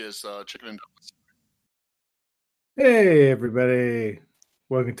is chicken and dumplings. Hey, everybody.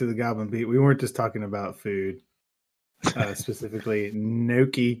 Welcome to the Goblin Beat. We weren't just talking about food, specifically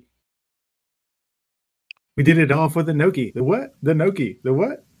gnocchi. We did it off with the gnocchi. The what? The gnocchi. The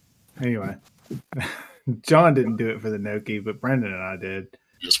what? Anyway, John didn't do it for the gnocchi, but Brendan and I did.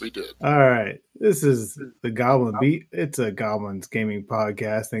 Yes, we did. All right. This is the Goblin Beat. It's a Goblins gaming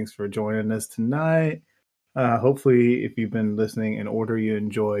podcast. Thanks for joining us tonight. Hopefully, if you've been listening in order, you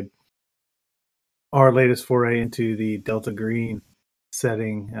enjoyed our latest foray into the Delta Green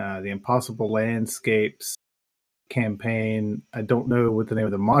setting, the Impossible Landscapes campaign. I don't know what the name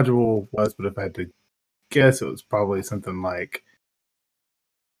of the module was, but if I had to guess, it was probably something like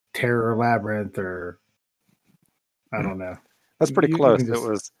Terror Labyrinth, or I don't know. That's pretty close.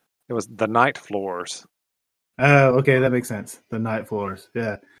 It was the Night Floors. Oh, okay, that makes sense. The Night Floors,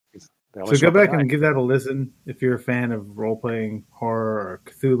 yeah. So go back and give that a listen if you're a fan of role-playing horror or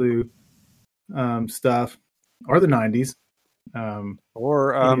Cthulhu stuff, or the 90s.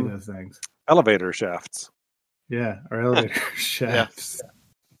 Or any of those things. Elevator shafts. Yeah, or elevator shafts.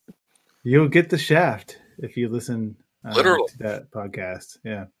 You'll get the shaft if you listen Literally to that podcast.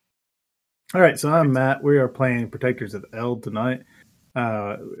 Yeah. All right, so I'm Matt. We are playing Protectors of Eld tonight.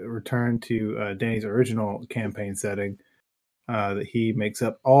 Return to Danny's original campaign setting that he makes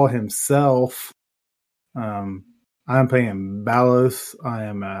up all himself. I'm playing Balos. I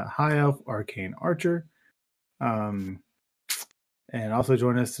am a High Elf Arcane Archer. And also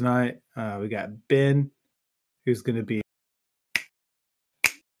joining us tonight, we got Ben, who's going to be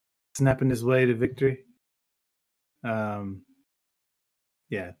snapping his way to victory.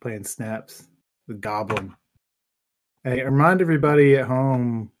 Playing Snaps, the Goblin. Hey, remind everybody at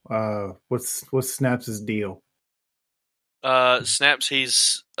home, what's Snaps' deal? Snaps,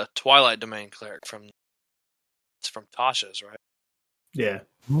 he's a Twilight Domain cleric from Tasha's, right? Yeah.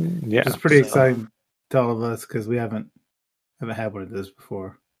 Yeah. It's pretty exciting to all of us because we haven't had one of those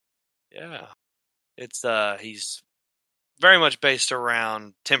before. Yeah. It's he's very much based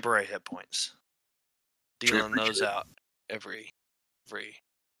around temporary hit points. Dealing those out every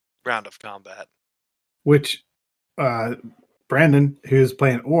round of combat. Which Brandon, who's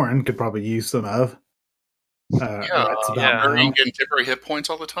playing Orin, could probably use some of. Getting temporary hit points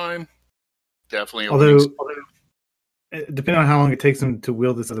all the time. Definitely. Although, depending on how long it takes him to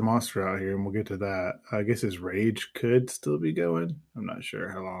wield this other monster out here, and we'll get to that, I guess his rage could still be going. I'm not sure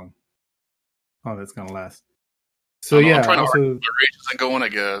how long that's going to last. So, I'm trying also, my rage isn't going. I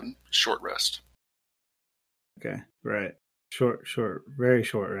get a short rest. Okay, right. Short, very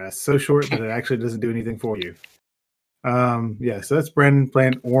short rest. So short that it actually doesn't do anything for you. So that's Brandon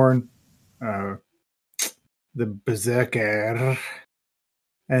playing Orin, the Berserker.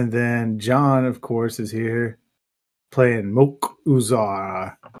 And then John, of course, is here playing Mok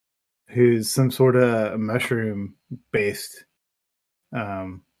Uzar, who's some sort of mushroom-based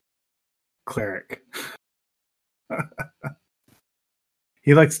cleric.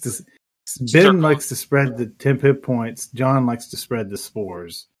 He likes to... Ben likes to spread the temp hit points. John likes to spread the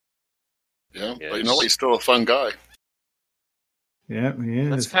spores. Yeah, yes. But you know what? He's still a fun guy. Yeah, he is.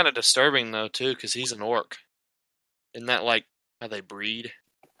 That's kind of disturbing, though, too, because he's an orc. Isn't that like how they breed?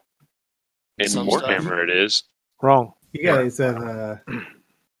 In Warhammer, it is. Wrong. You guys have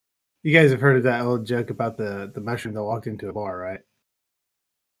heard of that old joke about the mushroom that walked into a bar, right?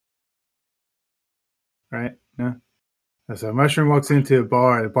 Right? No? So a mushroom walks into a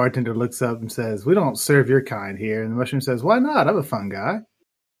bar, the bartender looks up and says, "We don't serve your kind here." And the mushroom says, "Why not? I'm a fun guy."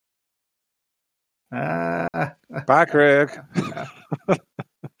 Bye, Craig.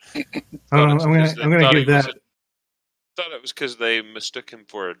 I'm gonna give that. I thought it was because they mistook him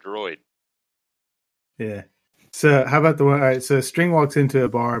for a droid. Yeah. So how about the one? All right. So String walks into a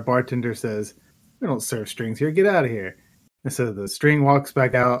bar. Bartender says, "We don't serve strings here. Get out of here." And so the String walks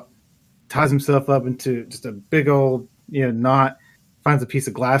back out, ties himself up into just a big old knot, finds a piece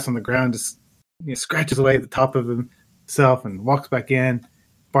of glass on the ground, just scratches away at the top of himself and walks back in.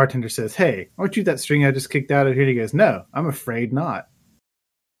 Bartender says, "Hey, aren't you that String I just kicked out of here?" And he goes, "No, I'm afraid not."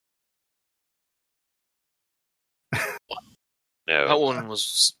 No. That one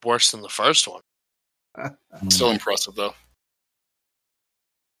was worse than the first one. So impressive, though.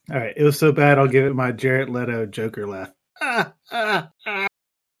 All right, it was so bad, I'll give it my Jared Leto Joker laugh. You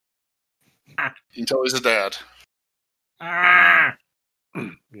can tell he's a dad. Yeah.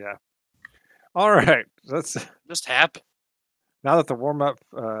 All right. Let's just happen. Now that the warm-up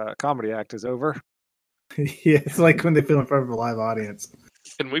comedy act is over. Yeah, it's like when they film in front of a live audience.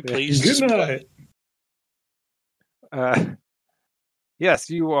 Can we please Good night. Yes,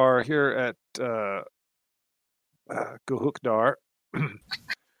 you are here at Guhukdar.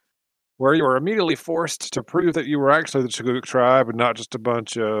 where you were immediately forced to prove that you were actually the Chaguk tribe and not just a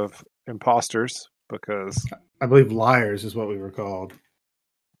bunch of imposters, because I believe liars is what we were called.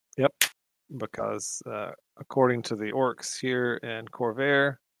 according to the orcs here in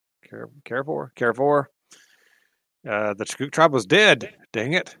Carevor, the Chaguk tribe was dead.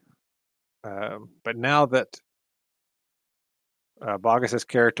 Dang it! But now that Bogus's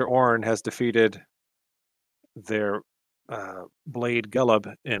character Orn has defeated their Blade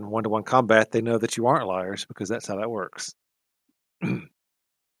Gullub in 1-to-1 combat, they know that you aren't liars, because that's how that works.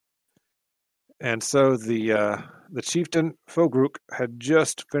 And so the chieftain Fogruk had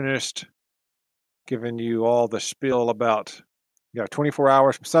just finished giving you all the spiel about you have 24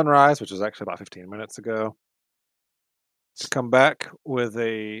 hours from sunrise, which was actually about 15 minutes ago, to come back with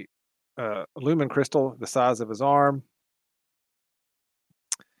a lumen crystal the size of his arm.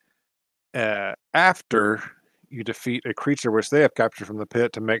 After you defeat a creature which they have captured from the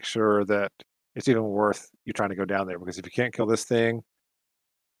pit, to make sure that it's even worth you trying to go down there, because if you can't kill this thing,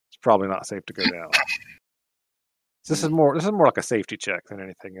 it's probably not safe to go down. So this is more like a safety check than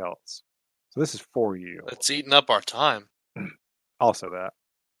anything else. So this is for you. It's eating up our time. Also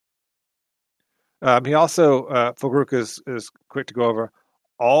that. He also, Fogruk is quick to go over,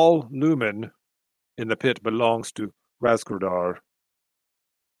 all lumen in the pit belongs to Razgurdar.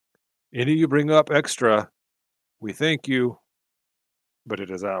 Any you bring up extra, we thank you, but it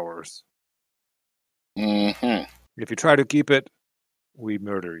is ours. Mm-hmm. If you try to keep it, we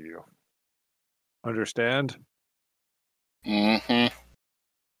murder you. Understand? Mm-hmm.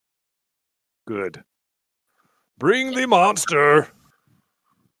 Good. Bring the monster!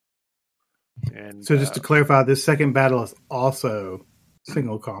 And So just to clarify, this second battle is also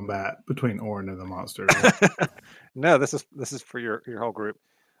single combat between Orn and the monster. Right? no, this is for your whole group.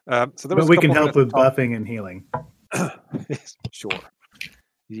 So there was But a we couple can help with minutes of buffing and healing. Sure.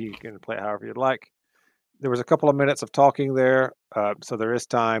 You can play it however you'd like. There was a couple of minutes of talking there, so there is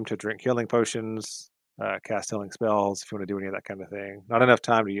time to drink healing potions, cast healing spells, if you want to do any of that kind of thing. Not enough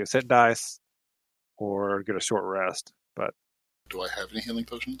time to use hit dice or get a short rest, but Do I have any healing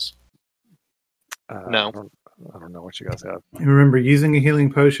potions? No. I don't know what you guys have. And remember, using a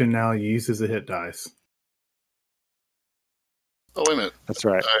healing potion now uses a hit dice. Oh, wait a minute. That's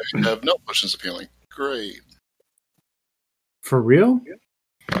right. I have no potions of healing. Great. For real?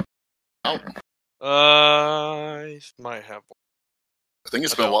 Oh, I might have one. I think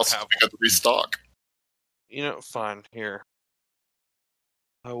it's I been a don't while since have we got to restock. Fine. Here.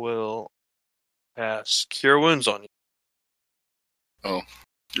 I will cast Cure Wounds on you.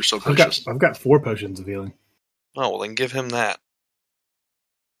 You're so I've gracious. got 4 potions of healing. Oh, well, then give him that.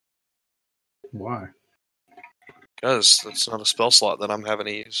 Why? Because that's not a spell slot that I'm having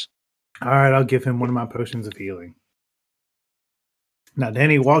to use. All right, I'll give him one of my potions of healing. Now,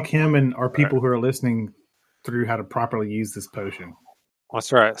 Danny, walk him and our people who are listening through how to properly use this potion.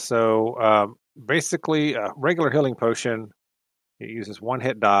 That's right. So basically, a regular healing potion, it uses 1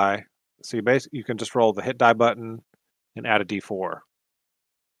 hit die. So you can just roll the hit die button and add a d4.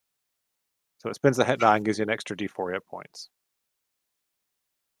 So it spends the hit die and gives you an extra d4 hit points.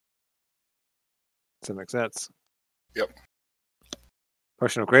 Does that make sense? Yep.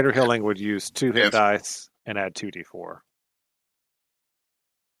 Potion of greater healing would use 2 hit Yes. dice and add 2d4.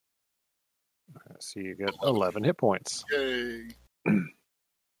 So you get 11 hit points. Yay.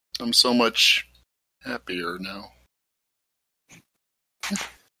 I'm so much happier now.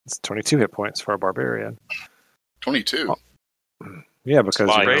 It's 22 hit points for a barbarian. 22. Yeah, because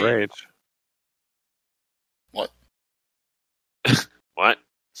my you're in a rage. rage. What?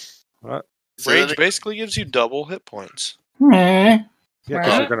 What? Say Rage that basically gives you double hit points. Yeah, because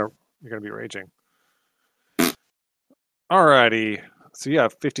Well- you're gonna be raging. Alrighty. So you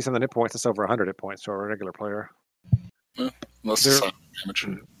have 50-something hit points. That's over 100 hit points to a regular player. Unless There- it's not damage.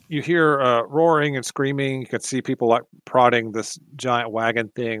 You hear roaring and screaming. You can see people like prodding this giant wagon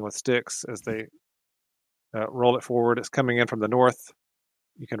thing with sticks as they roll it forward. It's coming in from the north.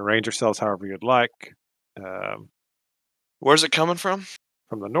 You can arrange yourselves however you'd like. Where's it coming from?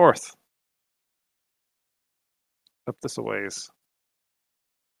 From the north. Up this a ways.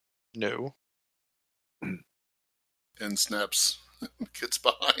 No. And snaps. Gets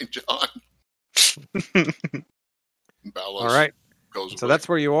behind John. Ballos All right. goes So away. that's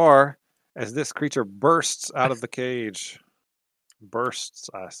where you are as this creature bursts out of the cage. Bursts,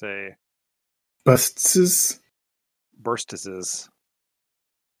 I say. Busts. Burstises.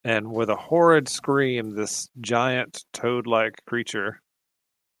 And with a horrid scream, this giant toad-like creature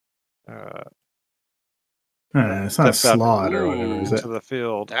It's not a steps out slot or whatever, is it? into the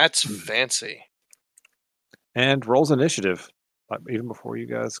field That's fancy. and rolls initiative, like even before you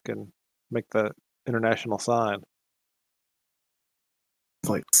guys can Make the international sign. It's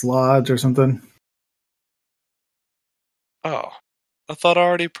like slots or something. Oh, I thought I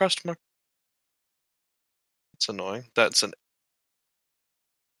already pressed my. That's annoying. That's an.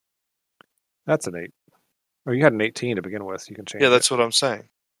 That's an 8. Oh, you had an 18 to begin with, so you can change Yeah, it. that's what I'm saying.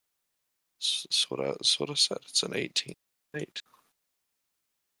 That's what I said. It's an 18. 8.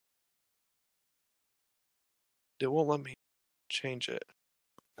 It won't let me change it.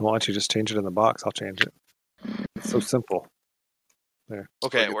 Why don't you just change it in the box? I'll change it. It's so simple. There.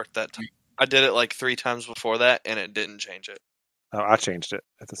 Okay, it worked that time. I did it like 3 times before that, and it didn't change it. Oh, I changed it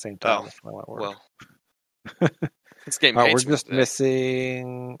at the same time. Oh, That's why it worked. well. This game All right, hates we're me just today.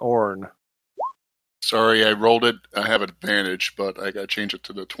 missing Orn. Sorry, I rolled it. I have advantage, but I got to change it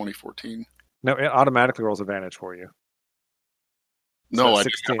to the 2014. No, it automatically rolls advantage for you. No, that's I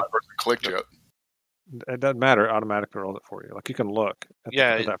didn't 16. have my person clicked yet. It doesn't matter. It automatically rolls it for you. Like you can look at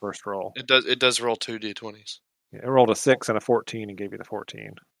Yeah, that first roll. It does roll 2 d20s. Yeah, it rolled a 6 and a 14 and gave you the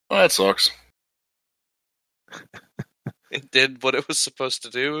 14. Oh, that sucks. It did what it was supposed to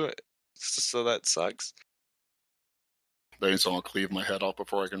do, so that sucks. That means I'll cleave my head off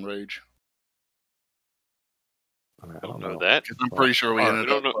before I can rage. I mean, I Don't don't know that. 'Cause I'm pretty sure we Alright,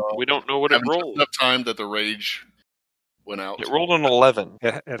 ended up We don't know what it having rolled. enough time that the rage went out. It rolled an 11.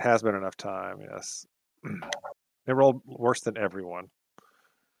 It has been enough time, yes. It rolled worse than everyone.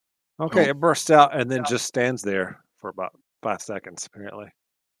 Okay, Oh. it bursts out and then just stands there for about 5 seconds, apparently.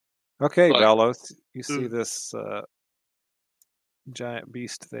 Okay, Like- Valos, you see this giant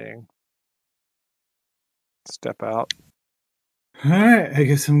beast thing. Step out. All right, I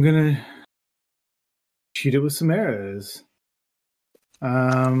guess I'm gonna shoot it with some arrows.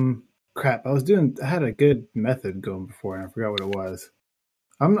 Crap, I had a good method going before, and I forgot what it was.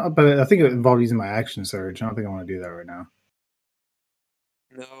 But I think it involved using my action surge. I don't think I want to do that right now.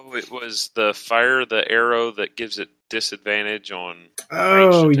 No, it was the fire the arrow that gives it disadvantage on.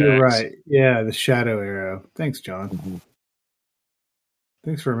 Oh, ranged you're attacks. right. Yeah, the shadow arrow. Thanks, John.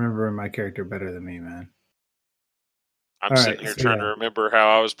 Thanks for remembering my character better than me, man. I'm All sitting right, here so trying yeah. to remember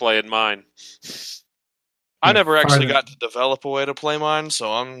how I was playing mine. I Yeah, never actually fire- got to develop a way to play mine,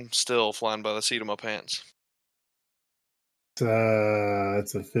 so I'm still flying by the seat of my pants.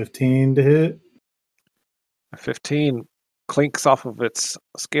 It's a 15 to hit. A 15 clinks off of its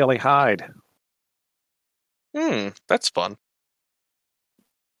scaly hide. That's fun.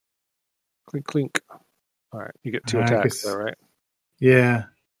 Clink, clink. All right, you get 2 I attacks, guess- though, right? Yeah.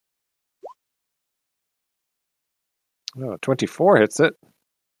 Oh, 24 hits it.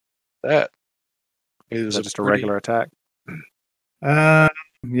 That Is is that just a pretty- regular attack?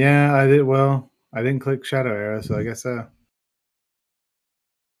 Yeah, I did. Well, I didn't click shadow arrow, so I guess so.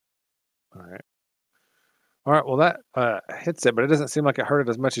 All right. All right, well, that hits it, but it doesn't seem like it hurt it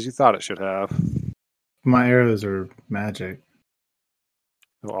as much as you thought it should have. My arrows are magic.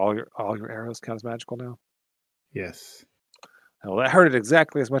 Oh, all your arrows count as magical now? Yes. Well, that hurt it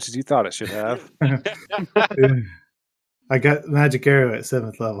exactly as much as you thought it should have. I got magic arrow at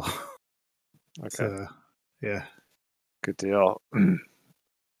 7th level. Okay, So, yeah. good deal.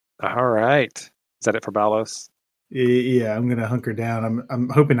 All right. Is that it for Balos? Yeah, I'm gonna hunker down. I'm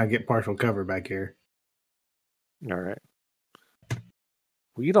hoping I get partial cover back here. All right.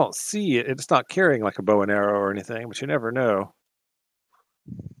 Well, you don't see it. It's not carrying like a bow and arrow or anything, but you never know.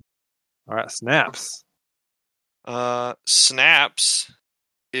 All right, Snaps. Snaps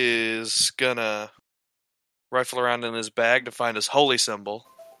is gonna rifle around in his bag to find his holy symbol,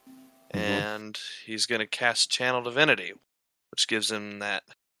 and he's gonna cast Channel Divinity, which gives him that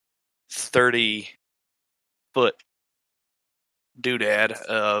 30-foot doodad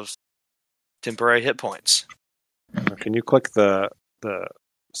of temporary hit points. Can you click the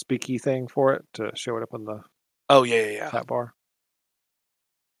speaky thing for it to show it up on the Oh yeah. chat bar?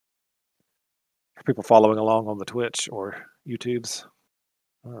 For people following along on the Twitch or YouTubes.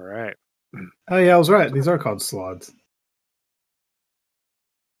 All right. Oh yeah, I was right. These are called slots.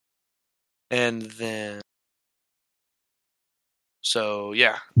 And then, so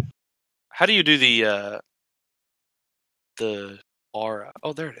yeah, how do you do the aura?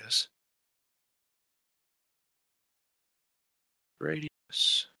 Oh, there it is.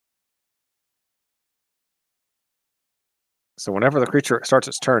 Radius. So whenever the creature starts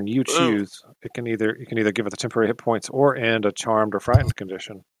its turn, you Boom. choose. You can either give it the temporary hit points or end a charmed or frightened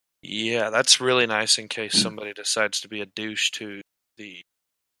condition. Yeah, that's really nice in case somebody decides to be a douche to the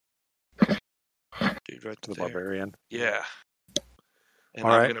dude right To the there. barbarian. Yeah. And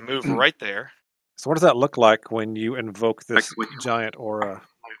All I'm right. going to move right there. So what does that look like when you invoke this giant aura?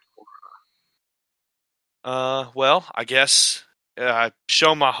 Well, I guess I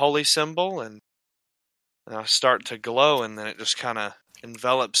show my holy symbol, and I start to glow, and then it just kind of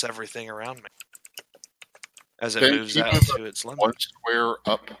envelops everything around me as it Ben, moves can you out move to its limit. one square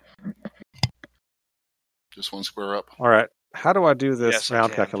up. Just one square up. All right. How do I do this Yes, I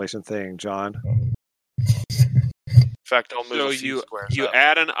round can. calculation thing, John? In fact, I'll move So a few squares you up.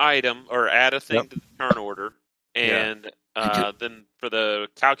 add an item or add a thing Yep. to the turn order, and then for the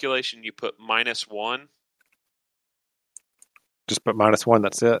calculation you put -1. Just put -1.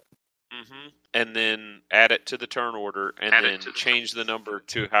 That's it. Mm-hmm. And then add it to the turn order, and then change the number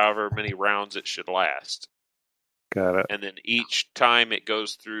to however many rounds it should last. Got it. And then each time it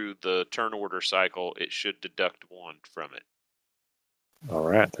goes through the turn order cycle, it should deduct 1 from it. All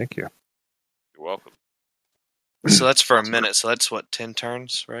right. Thank you. You're welcome. So that's for a minute. So that's what, 10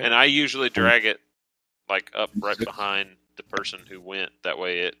 turns, right? And I usually drag it like up right behind the person who went. That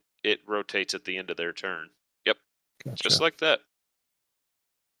way it rotates at the end of their turn. Yep. Gotcha. Just like that.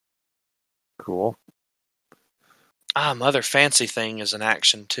 Cool. Mother Fancy thing is an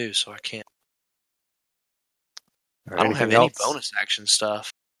action too, so I can't. All right, I don't have anything any else? bonus action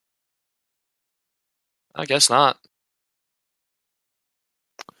stuff. I guess not.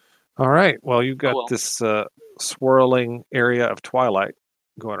 All right. Well, you've got well. this swirling area of twilight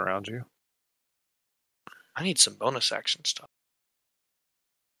going around you. I need some bonus action stuff.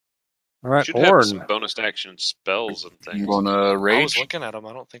 All right, Should have some Orn. bonus action spells and I'm things. going to I was rage. looking at them.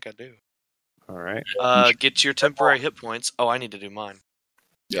 I don't think I do. All right. Get your temporary hit points. Oh, I need to do mine.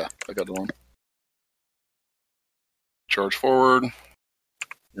 Yeah, I got the one. Charge forward.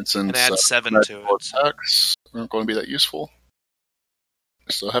 And since And add 7 to magical it. So attacks aren't going to be that useful,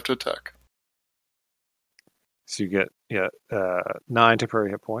 I still have to attack. So you get 9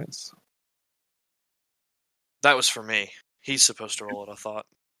 temporary hit points. that was for me. He's supposed to roll it, I thought.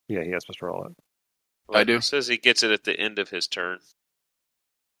 Yeah, he has supposed to roll it. Well, I do. It says he gets it at the end of his turn.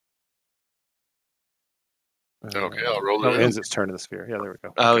 Okay, I'll roll Oh, it it in. ends its turn in the sphere. Yeah, there we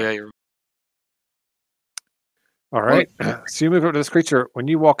go. Oh, Okay. yeah, you're All right. So you move up to this creature. When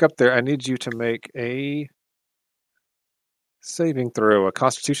you walk up there, I need you to make a saving throw, a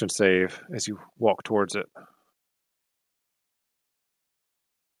Constitution save, as you walk towards it.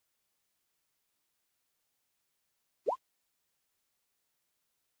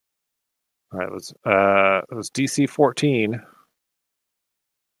 All right, it was DC 14.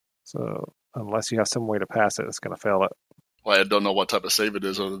 So unless you have some way to pass it, it's going to fail it. Well, I don't know what type of save it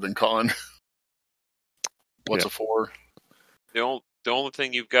is other than con. What's Yeah. a 4? The only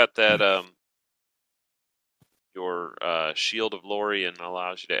thing you've got that your Shield of Lorien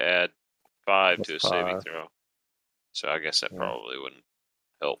allows you to add 5 to a saving 5. throw. So I guess that Yeah. probably wouldn't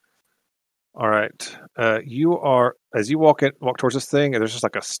help. All right. You are, as you walk towards this thing, there's just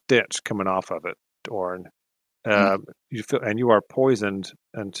like a stench coming off of it, Orn. You feel, and you are poisoned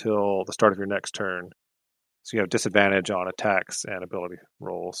until the start of your next turn. So you have disadvantage on attacks and ability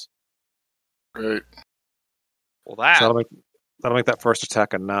rolls. Right. Well, So that'll make that first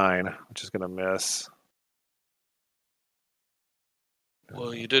attack a 9, which is going to miss.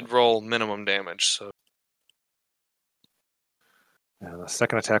 Well, you did roll minimum damage, so And the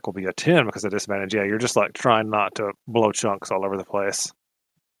second attack will be a 10 because of disadvantage. Yeah, you're just like trying not to blow chunks all over the place.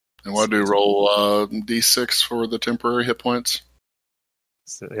 And what do roll D6 for the temporary hit points?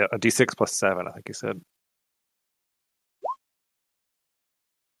 So, yeah, a D6 plus 7, I think you said.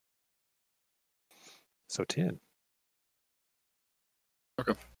 So 10.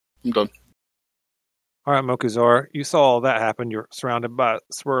 I'm done. All right, Mokuzar, you saw all that happen. You're surrounded by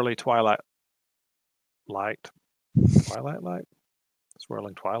swirly twilight light. Twilight light?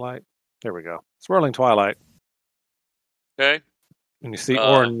 Swirling twilight? There we go. Swirling twilight. Okay. And you see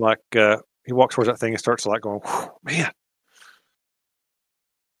Orn, like, he walks towards that thing and starts like going, man.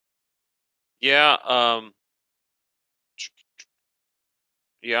 Yeah.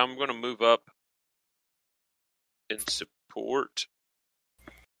 Yeah, I'm going to move up in support.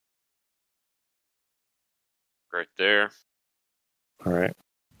 Right there. All right.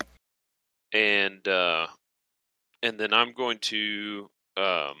 And then I'm going to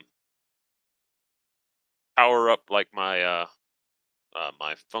power up like my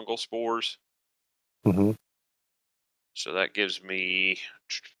my fungal spores. Mm-hmm. So that gives me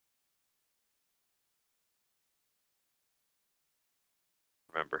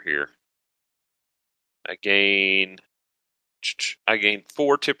remember here. I gain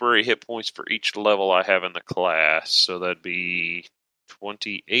 4 temporary hit points for each level I have in the class, so that'd be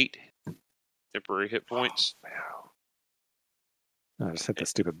 28 temporary hit points. I just hit the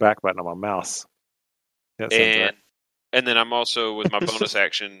stupid back button on my mouse. That sounds right. And then I'm also, with my bonus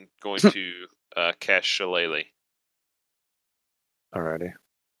action, going to cast Shillelagh. Alrighty.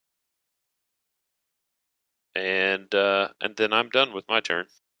 And then I'm done with my turn.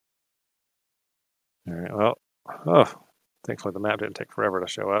 All right. Well, thankfully the map didn't take forever to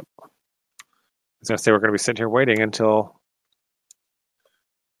show up. I was going to say we're going to be sitting here waiting until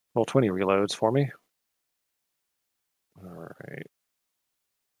Roll20 reloads for me. All right.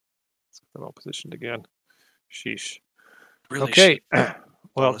 Let's get them all positioned again. Sheesh. Really Okay. shit.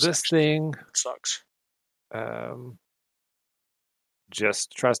 Well, Bonus this action. thing Sucks.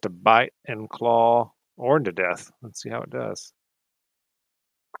 just tries to bite and claw Orn to death. Let's see how it does.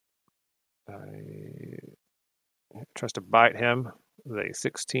 Tries to bite him with a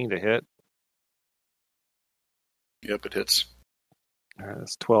 16 to hit. Yep, it hits. All right,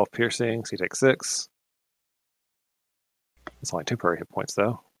 that's 12 piercing, so you take 6. It's only temporary hit points,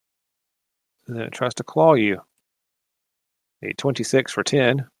 though. And then it tries to claw you. A 26 for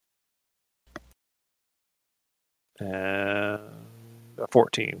 10. And a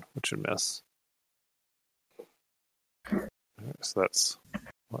 14, which would miss. So that's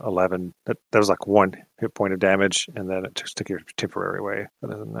 11. That was like 1 hit point of damage, and then it just took your temporary away.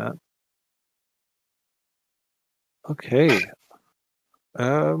 Other than that. Okay.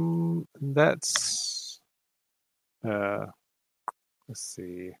 That's let's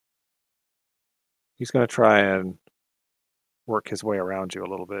see. He's going to try and work his way around you a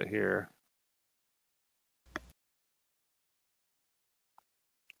little bit here.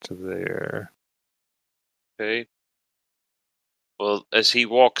 To there. Okay. Well, as he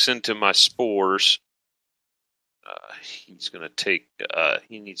walks into my spores, he's going to take.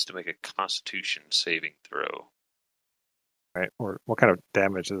 He needs to make a Constitution saving throw. Right. Or what kind of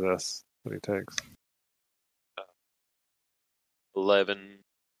damage is this that he takes? 11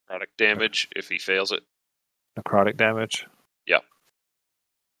 product damage if he fails it. Necrotic damage? Yep.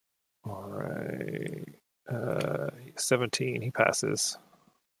 All right. 17, he passes.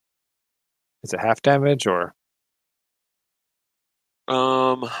 Is it half damage or?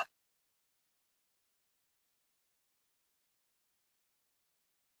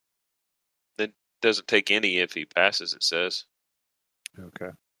 It doesn't take any if he passes, it says. Okay.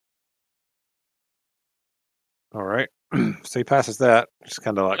 All right. So he passes that. Just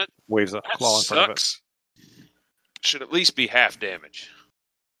kind of like waves a claw in front of it. Sucks. Should at least be half damage.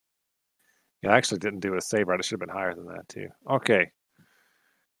 Yeah, I actually didn't do a save right. It should have been higher than that too. Okay.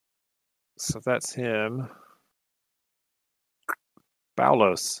 So that's him.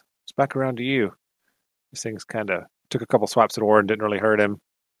 Baulos, it's back around to you. This thing's kind of took a couple swipes at Orn, didn't really hurt him,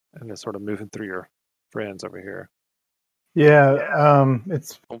 and is sort of moving through your friends over here. Yeah,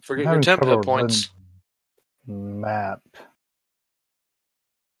 it's Don't forget your having temp trouble hit points. map.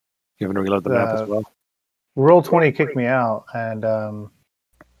 You having to reload the map as well? Roll20 kicked me out, and am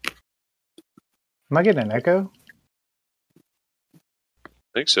I getting an echo? I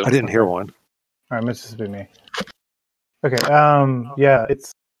think so. I didn't hear one. All right, must just be me. Okay, yeah,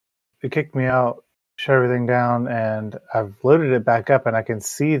 it kicked me out, shut everything down, and I've loaded it back up, and I can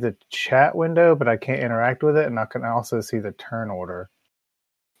see the chat window, but I can't interact with it, and I can also see the turn order,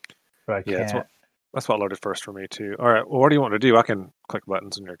 but I Yeah, can't. that's what loaded first for me too. All right, well, what do you want to do? I can click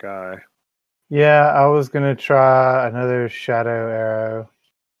buttons on your guy. Yeah, I was gonna try another shadow arrow,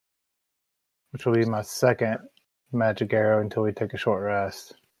 which will be my second magic arrow until we take a short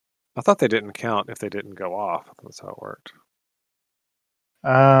rest. I thought they didn't count if they didn't go off. I thought that's how it worked.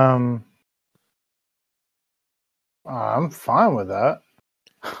 I'm fine with that.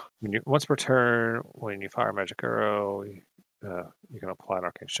 Once per turn, when you fire a magic arrow, you can apply an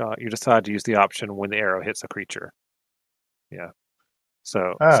arcane shot. You decide to use the option when the arrow hits a creature. Yeah.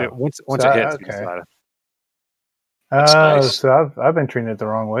 So, once it hits, you decide. That's nice. So I've been treating it the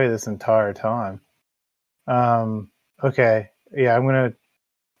wrong way this entire time. Okay. Yeah, I'm gonna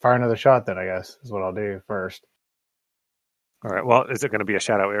fire another shot then, I guess, is what I'll do first. All right. Well, is it going to be a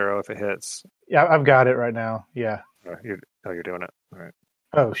shadow arrow if it hits? Yeah, I've got it right now. Yeah. You're doing it. All right.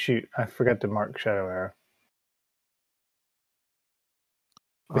 Oh shoot, I forgot to mark shadow arrow.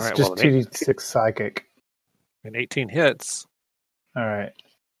 It's just 2d6 psychic. And 18 hits. All right.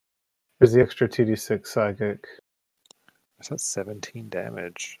 There's the extra 2d6 psychic. That's 17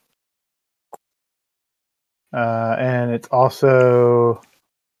 damage. And it's also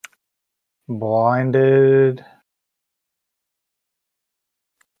blinded.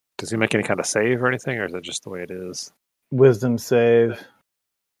 Does he make any kind of save or anything, or is it just the way it is? Wisdom save.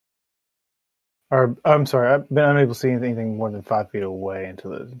 Or I'm sorry, I've been unable to see anything more than 5 feet away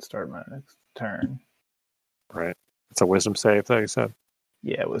until it start my next turn. Right. It's a wisdom save, though, you said?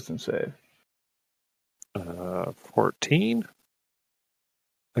 Yeah, wisdom save. 14? I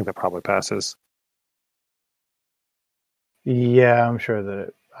think that probably passes. Yeah, I'm sure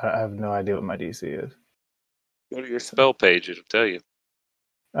that I have no idea what my DC is. Go to your spell page; it'll tell you.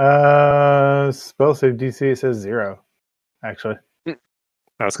 Spell save DC, it says 0, actually. No,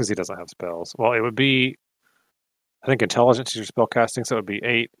 it's because he doesn't have spells. Well, it would be, I think, intelligence is your spell casting, so it would be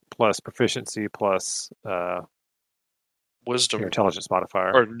 8 plus proficiency plus Wisdom your intelligence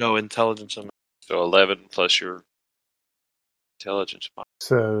modifier. or no intelligence. So 11 plus your intelligence.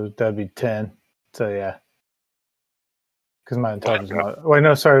 So that'd be 10. So yeah. Because my intelligence wait,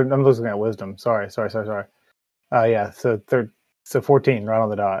 no, sorry, I'm looking at wisdom. Sorry. Yeah, so 14, right on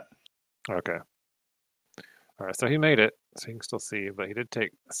the dot. Okay. All right, so he made it, so you can still see, but he did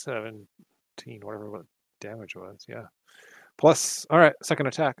take 17, whatever what damage was. Yeah. Plus, all right, second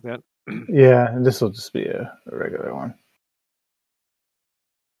attack then. Yeah, and this will just be a regular one.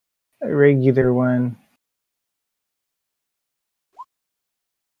 A regular one.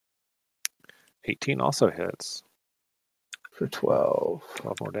 18 also hits. For 12.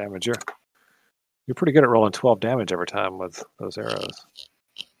 12 more damage. You're pretty good at rolling 12 damage every time with those arrows.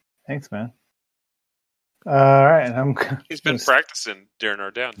 Thanks, man. All right, He's been practicing during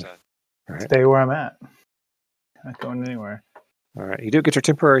our downtime. Right. Stay where I'm at. Not going anywhere. All right, you do get your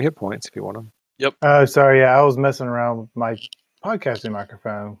temporary hit points if you want them. Yep. Oh, sorry. Yeah, I was messing around with my podcasting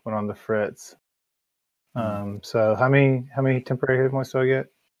microphone. Went on the fritz. So how many temporary hit points do I get?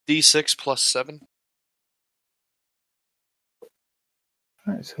 D6 plus 7.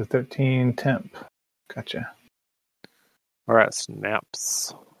 All right, so 13 temp. Gotcha. All right,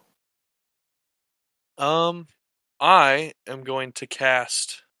 snaps. I am going to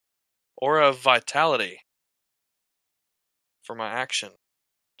cast Aura of Vitality for my action.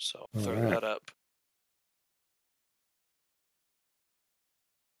 So throw Alright. that up.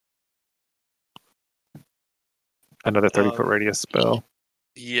 Another 30-foot radius spell.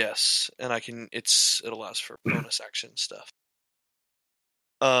 Yes, and it allows for bonus action stuff.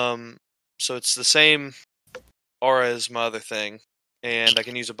 So it's the same aura as my other thing, and I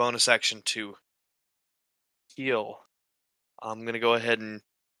can use a bonus action to heal. I'm gonna go ahead and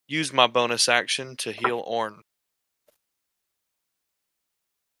use my bonus action to heal Orn.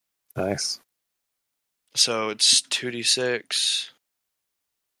 Nice. So it's 2d6.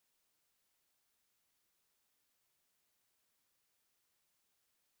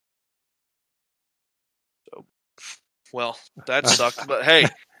 So, well, that sucked, but hey,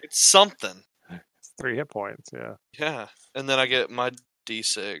 it's something. It's 3 hit points, yeah. Yeah, and then I get my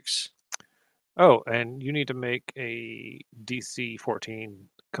d6. Oh, and you need to make a DC 14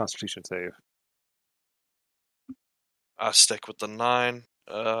 Constitution save. I stick with the 9.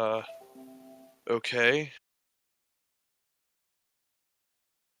 Okay.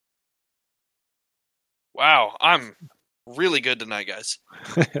 Wow, I'm really good tonight, guys.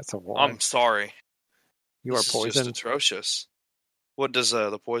 It's a 1. I'm sorry. You are This is just poisoned. atrocious. What does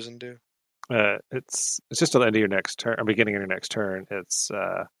the poison do? It's just at the end of your next turn, or beginning of your next turn. It's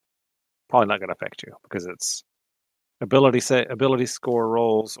probably not going to affect you because it's ability score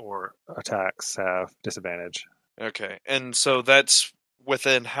rolls or attacks have disadvantage. Okay, and so that's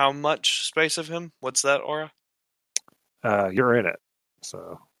within how much space of him? What's that aura? You're in it,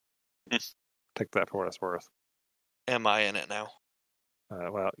 so take that for what it's worth. Am I in it now?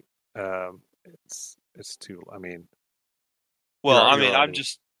 It's too. I mean, Well, You're- I you're mean, already- I'm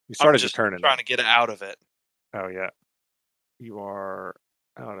you started your just turn in trying it. to get out of it. Oh yeah, you are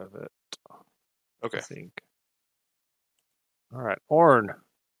out of it. Okay. I think. All right, Orn.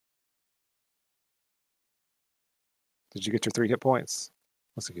 Did you get your 3 hit points?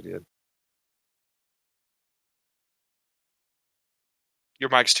 Looks like you did. Your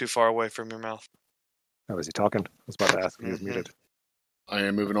mic's too far away from your mouth. Oh, is he talking? I was about to ask if he was Mhm. muted. I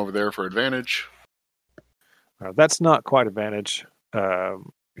am moving over there for advantage. That's not quite advantage.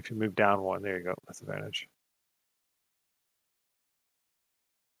 If you move down 1, there you go. That's advantage.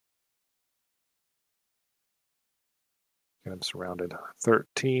 Get him surrounded.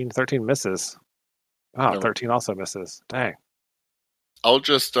 13 misses. Wow, No. 13 also misses. Dang. I'll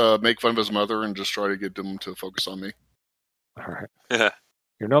just make fun of his mother and just try to get him to focus on me. All right.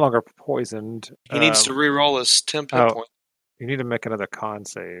 You're no longer poisoned. He needs to re-roll his temp hit oh. point. You need to make another con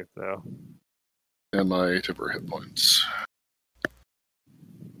save, though. And my temporary hit points.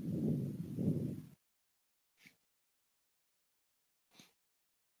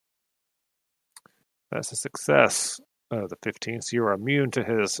 That's a success. The 15. So you're immune to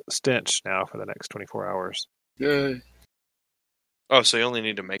his stench now for the next 24 hours. Yay. Oh, so you only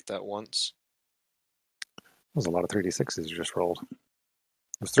need to make that once. That was a lot of 3d6s you just rolled. It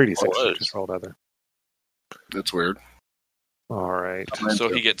was 3d6 you was. just rolled, other. That's weird. All right.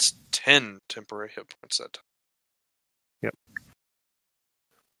 So he gets 10 temporary hit points that time.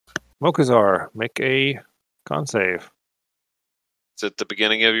 Mokuzar, make a con save. It's at the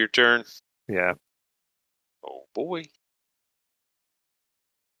beginning of your turn. Yeah. Oh boy.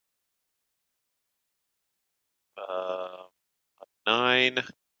 Uh, 9.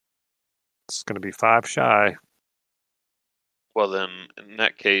 It's going to be 5 shy. Well, then, in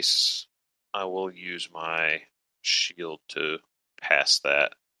that case, I will use my shield to pass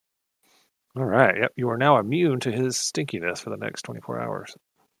that. All right. Yep. You are now immune to his stinkiness for the next 24 hours.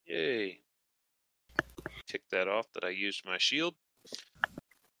 Yay. Tick that off that I used my shield.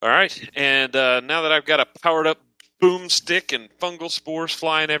 All right, and now that I've got a powered-up boomstick and fungal spores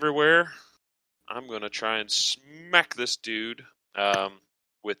flying everywhere, I'm going to try and smack this dude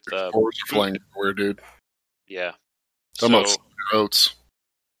with... Spores are flying everywhere, dude. Yeah. Some of throats.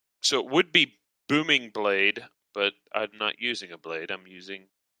 So it would be Booming Blade, but I'm not using a blade. I'm using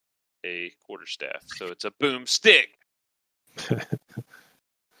a quarterstaff. So it's a boomstick.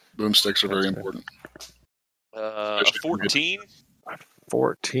 Boomsticks are very important. 14.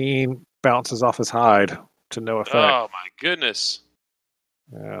 14 bounces off his hide to no effect. Oh, my goodness.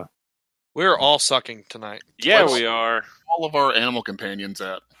 Yeah. We're all sucking tonight. Yeah, we are. All of our animal companions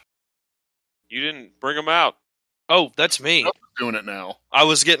at. You didn't bring them out. Oh, that's me. I'm doing it now. I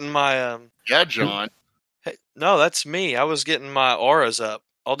was getting my... Yeah, John. Hey, no, that's me. I was getting my auras up.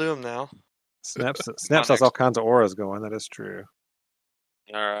 I'll do them now. Snaps has all kinds of auras going. That is true.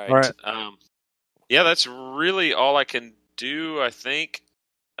 All right. All right. Yeah, that's really all I can do, I think.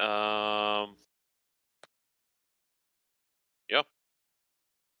 Yep.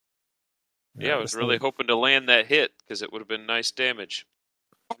 Yeah, I was really hoping to land that hit because it would have been nice damage.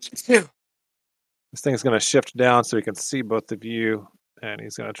 This thing's going to shift down so he can see both of you, and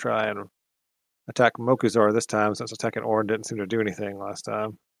he's going to try and attack Mokuzar this time since attacking Orin didn't seem to do anything last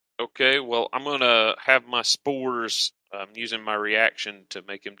time. Okay, well, I'm going to have my spores, using my reaction to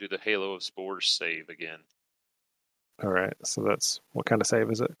make him do the Halo of Spores save again. All right, so that's what kind of save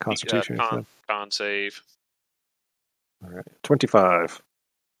is it? Constitution? Con save. All right, 25.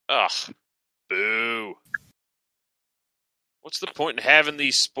 Ugh, boo. What's the point in having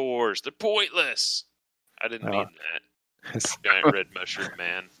these spores? They're pointless. I didn't mean that. Giant red mushroom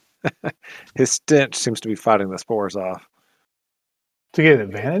man. His stench seems to be fighting the spores off. To get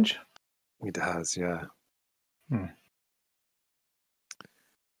advantage? He does, yeah.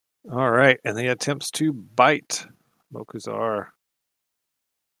 All right, and he attempts to bite Mokuzar.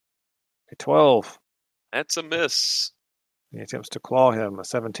 A 12. That's a miss. He attempts to claw him, a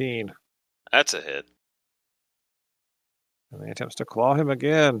 17. That's a hit. And he attempts to claw him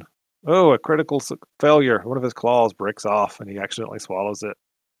again. Oh, a critical failure. One of his claws breaks off, and he accidentally swallows it.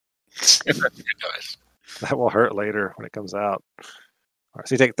 That will hurt later when it comes out. All right,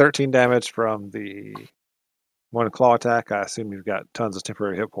 so you take 13 damage from the one claw attack. I assume you've got tons of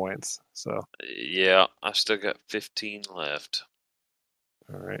temporary hit points. So yeah, I've still got 15 left.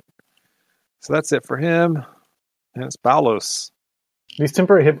 All right. So that's it for him. And it's Balos. These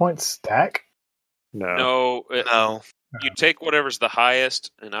temporary hit points stack? No. No. You take whatever's the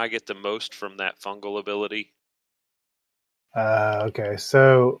highest, and I get the most from that fungal ability. Okay,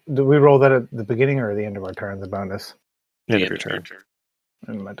 so do we roll that at the beginning or at the end of our turn, the bonus? End of your turn.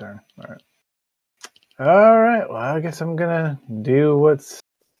 End of my turn. All right. All right. Well, I guess I'm gonna do what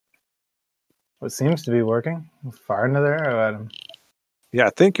seems to be working. Fire another arrow at him. Yeah, I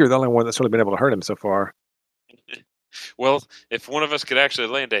think you're the only one that's really been able to hurt him so far. Well, if one of us could actually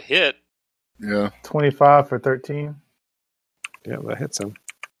land a hit. Yeah. 25 for 13. Yeah, that hits him.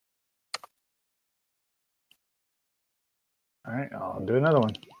 All right, I'll do another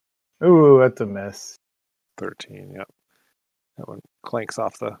one. Ooh, that's a miss. 13, yep. That one clanks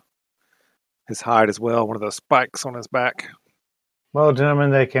off his hide as well, one of those spikes on his back. Well,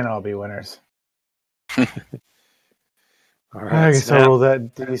 gentlemen, they can't all be winners. All right. I guess I'll roll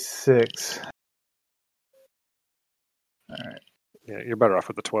that D6. All right. Yeah, you're better off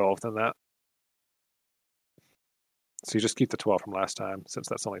with the 12 than that. So you just keep the 12 from last time, since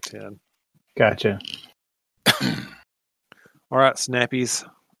that's only 10. Gotcha. All right, Snappies.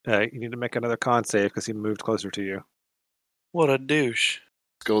 You need to make another con save because he moved closer to you. What a douche.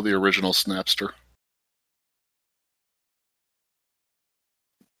 Let's go the original Snapster.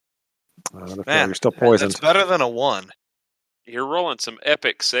 Man, you're still poisoned. That's better than a 1. You're rolling some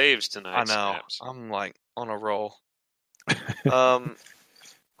epic saves tonight. I know. Snaps. I'm like on a roll. On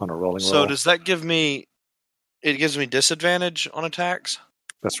a rolling roll. So does that give me... It gives me disadvantage on attacks?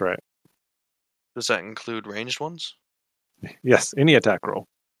 That's right. Does that include ranged ones? Yes, any attack roll.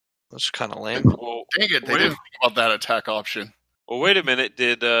 That's kind of lame. Well, Dang it, they didn't think about that attack option. Well, wait a minute.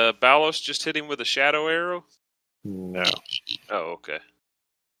 Did Balos just hit him with a shadow arrow? No. Oh, okay.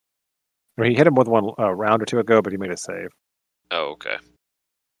 Or he hit him with one round or two ago, but he made a save. Oh, okay.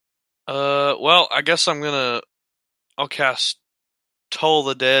 Well, I guess I'll cast Toll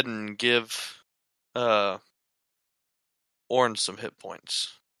the Dead and give Orange some hit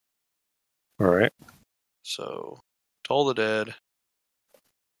points. All right. So, Toll the Dead.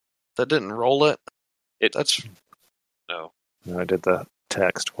 That didn't roll it. That's No. I did the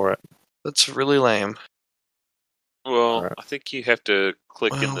text for it. That's really lame. Well, Right. I think you have to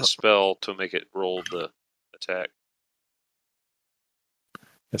click in the Well- spell to make it roll the attack.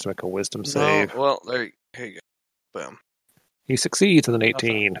 Just make a wisdom No, save. well, here you go. Boom. He succeeds with an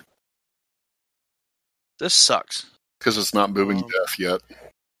 18. This sucks. Because it's not moving Um, death yet.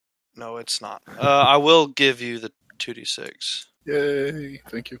 No, it's not. I will give you the 2d6. Yay!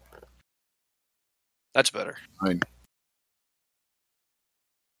 Thank you. That's better. Fine.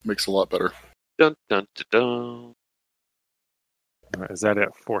 Makes a lot better. Dun dun dun dun. All right, is that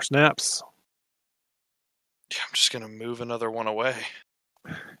it? 4 snaps. Yeah, I'm just gonna move another one away.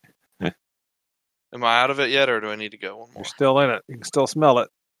 Am I out of it yet, or do I need to go one more? You're still in it. You can still smell it.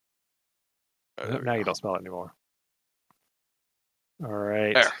 There we Now you go. don't smell it anymore. All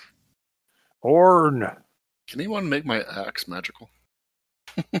right. There. Orn. Can anyone make my axe magical?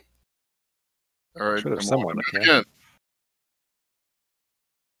 All right. Sure there's I'm someone walking that back can. in.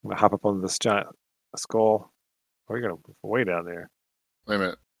 I'm going to hop up on this giant skull. Oh, you're going to way down there. Wait a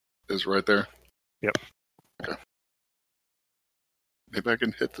minute. Is it right there? Yep. Okay. Maybe I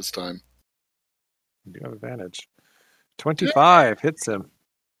can hit this time. You do have advantage. 25 hits him.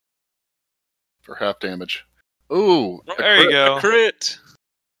 For half damage. Ooh! There you go. A crit.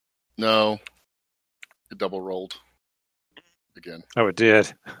 No. It double rolled. Again. Oh, it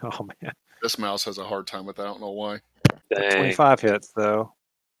did. Oh, man. This mouse has a hard time with that. I don't know why. Dang. 25 hits, though.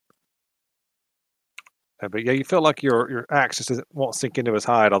 But yeah, you feel like your axe just won't sink into his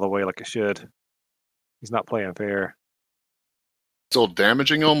hide all the way like it should. He's not playing fair. Still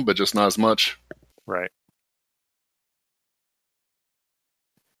damaging him, but just not as much. Right.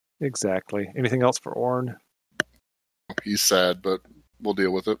 Exactly. Anything else for Orn? He's sad, but we'll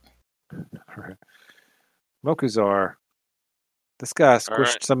deal with it. All right. Mokuzar. This guy squished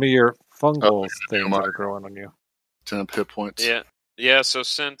right. some of your fungal Oh, things my- that are growing on you. 10 hit points. Yeah. So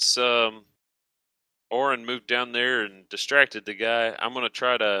since Oren moved down there and distracted the guy, I'm gonna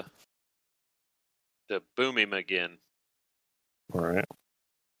try to boom him again. All right.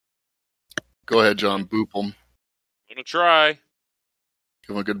 Go ahead, John. Boop him. I'm gonna try.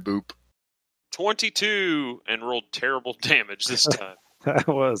 Give him a good boop. 22 and rolled terrible damage this time. That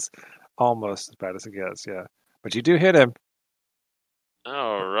was almost as bad as it gets, yeah. But you do hit him.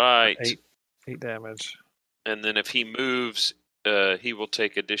 All right. 8 damage. And then if he moves, he will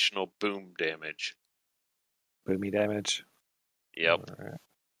take additional boom damage. Boomy damage. Yep.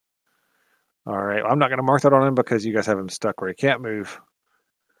 All right. I'm not going to mark that on him because you guys have him stuck where he can't move.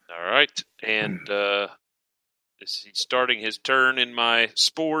 All right. And he's starting his turn in my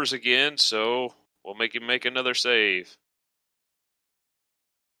spores again, so we'll make him make another save.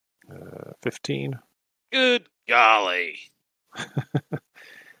 15. Good golly.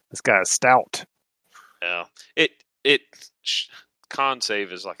 This guy is stout. Yeah. Con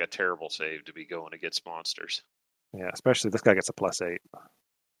save is like a terrible save to be going against monsters. Yeah, especially this guy gets a +8.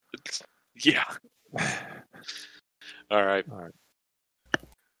 Yeah. All right.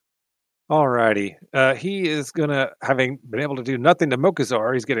 Alrighty. He is gonna, having been able to do nothing to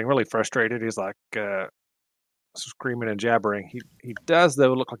Mokuzar, he's getting really frustrated. He's like screaming and jabbering. He does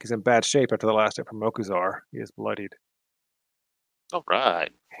though look like he's in bad shape after the last hit from Mokuzar. He is bloodied. All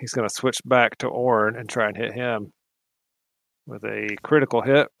right. He's gonna switch back to Orn and try and hit him with a critical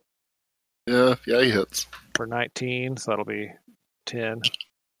hit Yeah, he hits. for 19, so that'll be 10.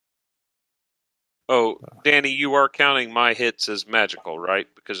 Oh, Danny, you are counting my hits as magical, right?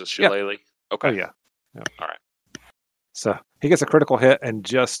 Because of Shillelagh? Okay. Oh yeah. All right. So he gets a critical hit and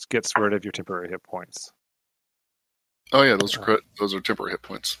just gets rid of your temporary hit points. Oh yeah, those are temporary hit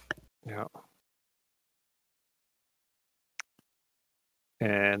points. Yeah.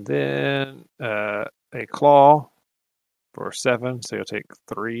 And then a claw for 7, so you'll take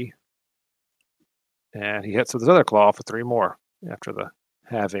 3. And he hits with his other claw for 3 more after the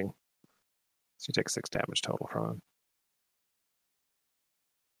halving. So you take 6 damage total from him.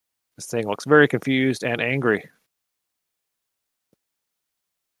 This thing looks very confused and angry.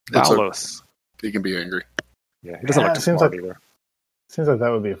 Valos. He can be angry. Yeah, he doesn't Yeah, look it too seems smart like- either. Seems like that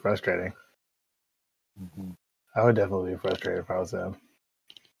would be frustrating. Mhm. I would definitely be frustrated if I was him.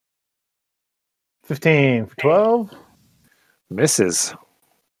 15 for 12? Misses.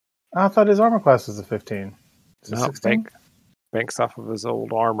 I thought his armor class was a 15. Is it No, 16? banks off of his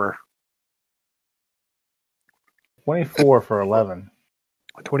old armor. 24 for 11.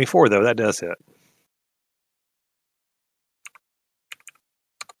 24 though, that does hit.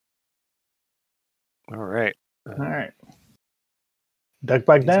 All right. All right. Duck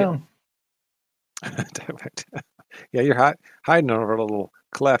back He's down. Yeah, you're hiding over a little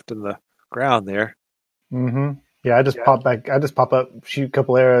cleft in the ground there. Mm-hmm. Yeah, I just pop back. I just pop up, shoot a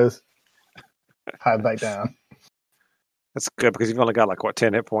couple arrows, hide back down. That's good because you've only got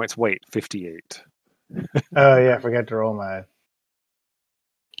 10 hit points. Wait, 58. Oh yeah, I forgot to roll my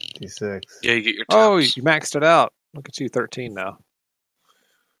D6. Yeah, you get your Oh, taps. you maxed it out. Look at you, 13 now.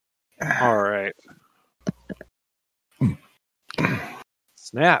 All right.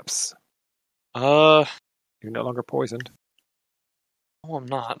 Snaps. No, You're no longer poisoned. I'm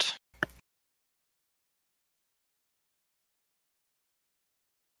not.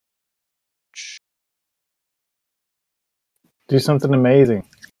 Do something amazing.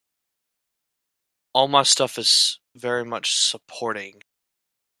 All my stuff is very much supporting.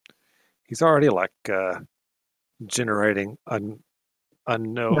 He's already generating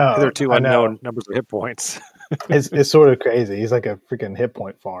unknown, No, hitherto I know. unknown numbers of hit points. It's sort of crazy. He's like a freaking hit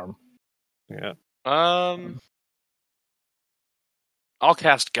point farm. Yeah. I'll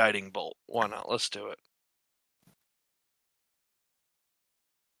cast Guiding Bolt. Why not? Let's do it.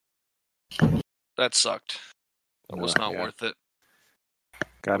 That sucked. That was not worth it.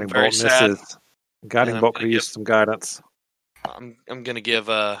 Guiding very bolt sad. misses. Guiding And I'm bolt gonna could use some guidance. I'm gonna give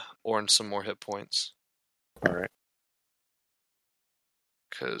Orin some more hit points All right.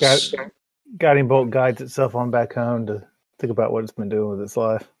 because Guiding bolt guides itself on back home to think about what it's been doing with its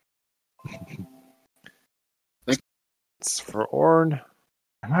life. It's for Orn.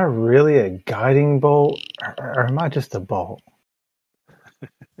 Am I really a guiding bolt, or am I just a bolt?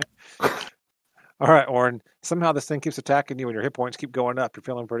 All right, Orn. Somehow this thing keeps attacking you and your hit points keep going up. You're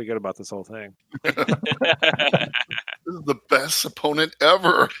feeling pretty good about this whole thing. This is the best opponent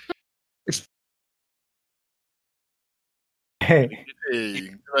ever. Hey, Hey,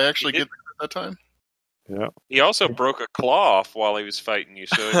 did I actually get there that time? Yeah. He also broke a claw off while he was fighting you,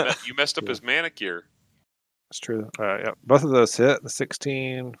 so you messed up his manicure. That's true. Yeah. Both of those hit. The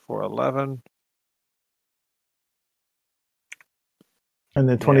 16 for 11. and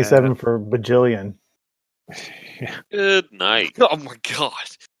then 27 for bajillion. Good night. oh my god,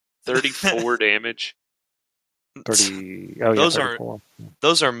 34 damage. 30. Oh, Those yeah, are- 34.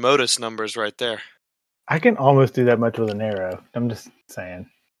 those are Modus numbers right there. I can almost do that much with an arrow. I'm just saying.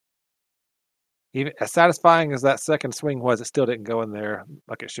 Even as satisfying as that second swing was, it still didn't go in there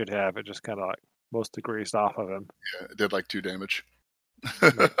like it should have. It just kind of most degrees off of him. Yeah, it did 2 damage.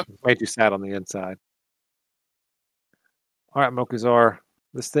 Made you sad on the inside. All right, Mokuzar.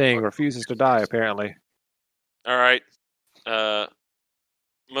 This thing refuses to die, apparently. All right.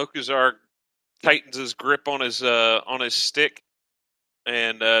 Mokuzar tightens his grip on his stick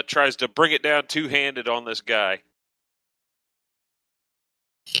and tries to bring it down two-handed on this guy.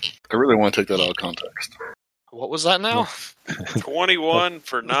 I really want to take that out of context. What was that now? 21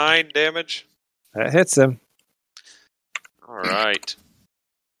 for 9 damage. That hits him. All right.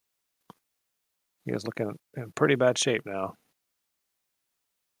 He is looking in pretty bad shape now.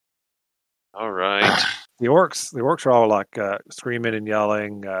 All right. The orcs are all screaming and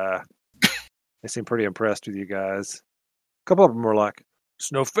yelling. They seem pretty impressed with you guys. A couple of them were like,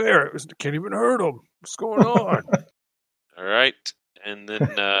 "It's no fair. Can't even hurt them. What's going on?" All right. And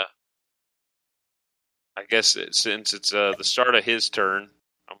then I guess since it's the start of his turn,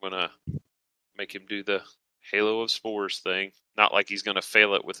 I'm going to make him do the Halo of Spores thing. Not like he's going to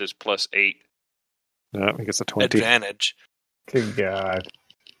fail it with his +8. No, he gets a 20. Advantage. Good God.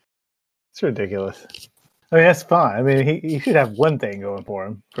 It's ridiculous. I mean, that's fine. I mean, he should have one thing going for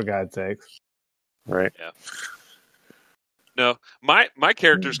him, for God's sakes. Right. Yeah. No, my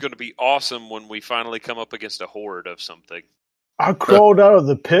character's going to be awesome when we finally come up against a horde of something. I crawled out of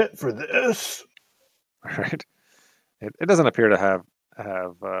the pit for this. Right. It doesn't appear to have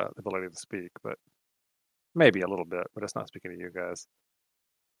the ability to speak, but maybe a little bit. But it's not speaking to you guys.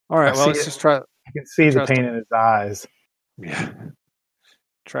 All right. I Well, see let's it. just try. I can see the Trust pain him. in his eyes. Yeah.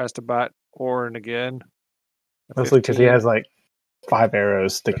 Tries to bite Orin again. A Mostly because he 15. has 5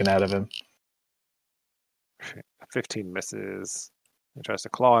 arrows sticking out of him. 15 misses. He tries to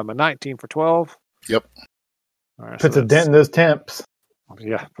claw him. A 19 for 12. Yep. All right, Puts so a dent in those temps.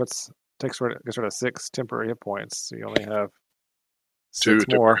 yeah, gets rid of 6 temporary hit points. So you only have 2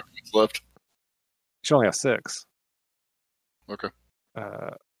 6 more. left. You should only have 6. Okay.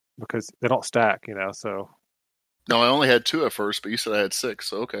 Because they don't stack, so No, I only had 2 at first, but you said I had 6,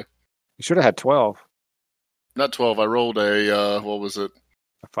 so okay. you should have had 12. Not 12. I rolled a, what was it?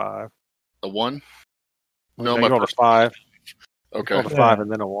 A 5. A 1? No, you rolled a 5. Okay. Rolled a 5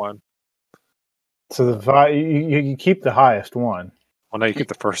 and then a 1. So the 5, you keep the highest one. Well, no, you get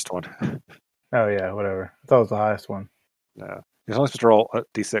the first one. Oh yeah, whatever. I thought it was the highest one. No. You're only supposed to roll a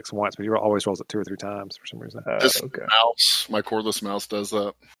d6 once, but you always rolls it 2 or 3 times for some reason. This Okay. mouse, my cordless mouse does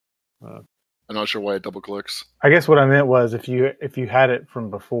that. Uh. I'm not sure why it double clicks. I guess what I meant was if you had it from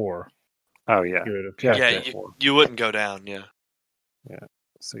before, Oh, yeah. you would have. Yeah, you wouldn't go down. Yeah.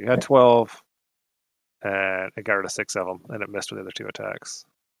 So you had 12, and it got rid of 6 of them, and it missed with the other 2 attacks.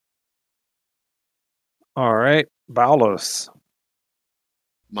 All right, Balos.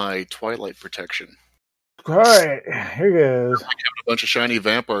 My Twilight protection. All right, here goes. Having a bunch of shiny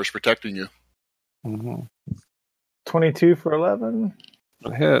vampires protecting you. Mm-hmm. 22 for 11.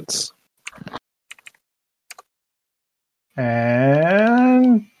 It hits.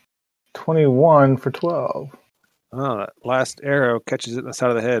 And 21 for 12. Oh, that last arrow catches it in the side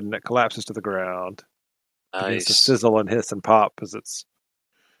of the head, and it collapses to the ground. It begins to Nice. sizzle and hiss and pop as its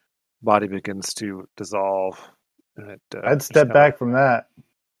body begins to dissolve. And it, I'd step back from that.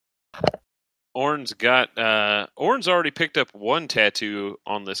 Orn's already picked up 1 tattoo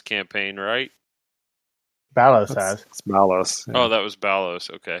on this campaign, right? Balos has. It's Balos. Yeah. Oh, that was Balos.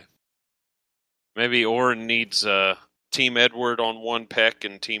 Okay. Maybe Orn needs Team Edward on one pec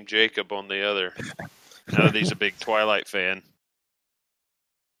and Team Jacob on the other. Now that he's a big Twilight fan.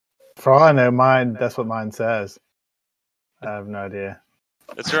 For all I know, that's what mine says. I have no idea.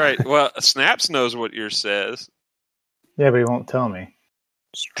 That's right. Well, Snaps knows what yours says. Yeah, but he won't tell me.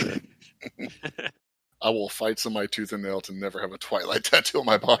 It's true. I will fight somebody tooth and nail to never have a Twilight tattoo on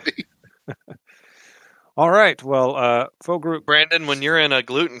my body. All right. Well, Fogroup. Brandon, when you're in a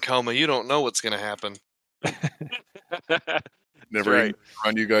gluten coma, you don't know what's going to happen. Never right. even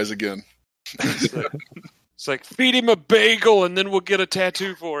run you guys again. It's like, feed him a bagel and then we'll get a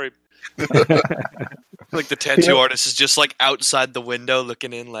tattoo for him. Like the tattoo Yeah. artist is just like outside the window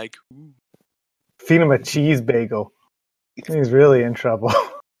looking in like, ooh. Feed him a cheese bagel. He's really in trouble.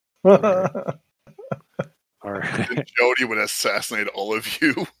 All right. And Jody would assassinate all of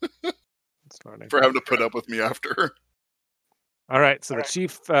you That's funny. for having to put up with me after. All right. So the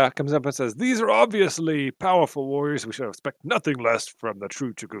chief comes up and says, "These are obviously powerful warriors. We should expect nothing less from the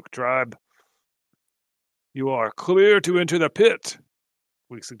true Chuguk tribe. You are clear to enter the pit.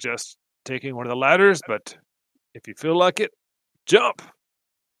 We suggest taking one of the ladders, but if you feel like it, jump."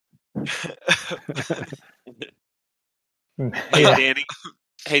 Hey, Danny.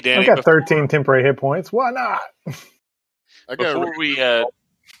 Hey, Danny. I've got 13 temporary hit points. Why not? I got Before we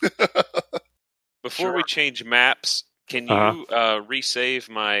Sure. we change maps, can you resave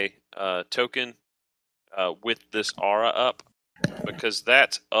my token with this aura up? Because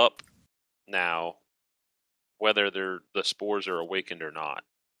that's up now, whether the spores are awakened or not.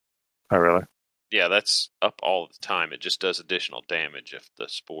 Oh, really? Yeah, that's up all the time. It just does additional damage if the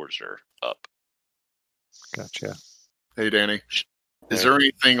spores are up. Gotcha. Hey, Danny. Is there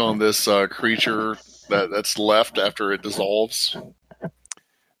anything on this creature that's left after it dissolves?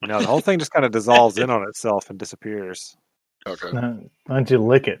 No, the whole thing just kind of dissolves in on itself and disappears. Okay. Why don't you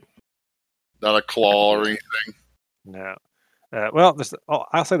lick it? Not a claw or anything? No. Well,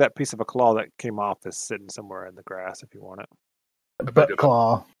 I'll say that piece of a claw that came off is sitting somewhere in the grass if you want it. Butt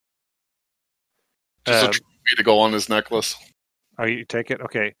claw. Just a Um, trophy to go on his necklace. Oh, you take it?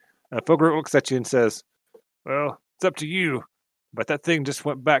 Okay. Fogroup looks at you and says, "Well, it's up to you, but that thing just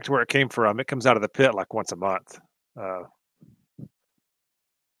went back to where it came from. It comes out of the pit like once a month.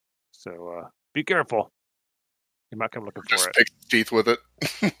 So be careful. You might come looking for Just it." pick his teeth with it.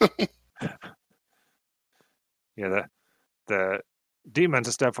 Yeah, the demons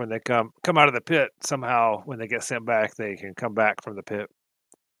and stuff, when they come out of the pit, somehow when they get sent back, they can come back from the pit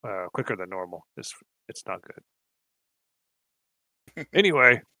quicker than normal. It's not good.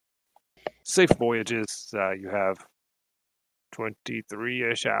 Anyway, safe voyages. You have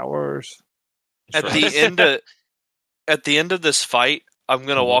 23-ish hours. at the end of this fight, I'm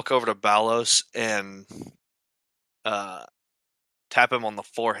gonna walk over to Balos and tap him on the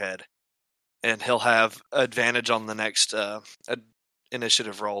forehead, and he'll have advantage on the next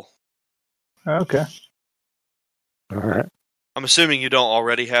initiative roll. Okay. All right. I'm assuming you don't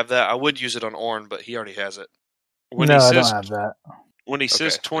already have that. I would use it on Orn, but he already has it. When No, he I don't says have that. when he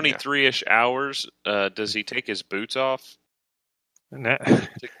says Okay, then yeah. 23-ish hours, does he take his boots off No,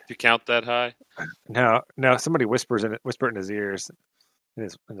 to count that high? no. Somebody whisper in his ears, in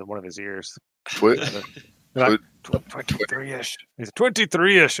one of his ears. Twit. They're like, 23-ish. He's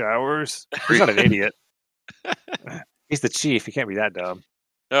 23-ish hours. He's not an idiot. He's the chief. He can't be that dumb.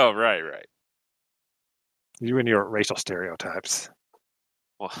 Oh, right. You and your racial stereotypes.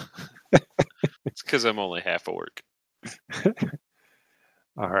 Well, it's because I'm only half orc.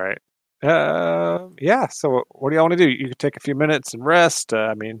 All right. Yeah. So, what do y'all want to do? You could take a few minutes and rest.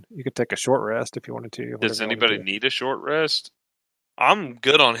 You could take a short rest if you wanted to. Does anybody need a short rest? I'm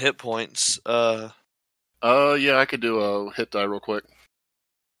good on hit points. Yeah, I could do a hit die real quick.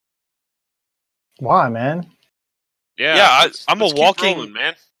 Why, man? Yeah, I'm a let's keep walking rolling,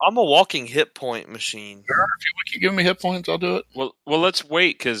 man. I'm a walking hit point machine. Sure, if you keep giving me hit points, I'll do it. Well, let's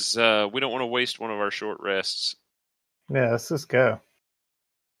wait because we don't want to waste one of our short rests. Yeah, let's just go.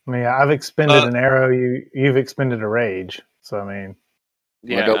 I mean, I've expended an arrow. You've expended a rage. So I mean,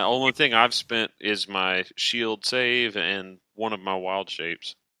 Yeah, the only thing I've spent is my shield save and one of my wild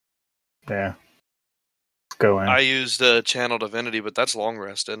shapes. yeah. Let's go in. I used Channel Divinity, but that's long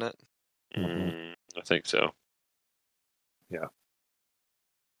rest, isn't it? I think so. Yeah,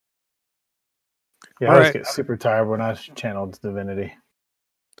 All I always right. get super tired when I channeled divinity.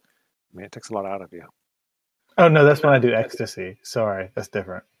 Man, it takes a lot out of you. Oh no, that's when I do ecstasy. Sorry, that's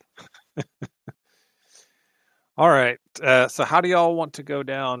different. All right. So how do y'all want to go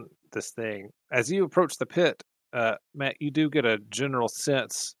down this thing? As you approach the pit, Matt, you do get a general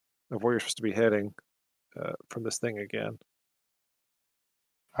sense of where you're supposed to be heading from this thing again.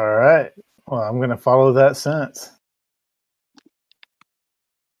 All right. Well, I'm going to follow that sense.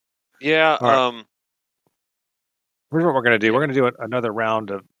 Yeah. All right. Here's what we're going to do. We're going to do another round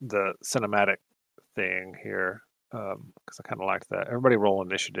of the cinematic thing here because I kind of like that. Everybody roll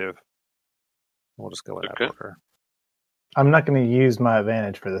initiative. We'll just go in that order. I'm not going to use my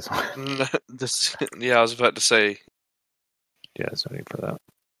advantage for this one. Yeah, I was about to say. Yeah, there's no need for that.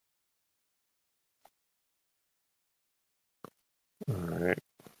 All right.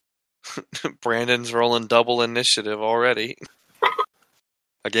 Brandon's rolling double initiative already.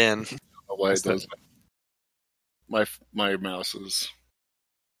 Again. Why it does my mouse is.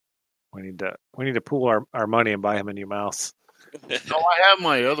 We need to pool our money and buy him a new mouse. No, I have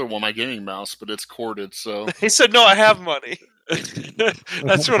my other one, my gaming mouse, but it's corded. So he said, "No, I have money."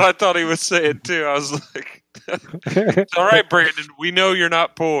 That's what I thought he was saying too. I was like, "All right, Brandon, we know you're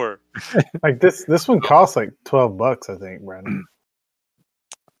not poor." Like this one costs like $12, I think, Brandon.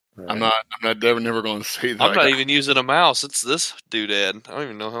 Right. I'm never going to say that. I'm not even using a mouse. It's this doodad. I don't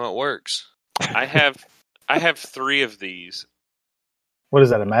even know how it works. I have 3 of these. What is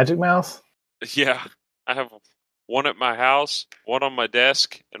that? A magic mouse? Yeah, I have one at my house, one on my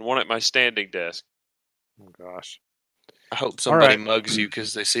desk, and one at my standing desk. Oh gosh! I hope somebody mugs you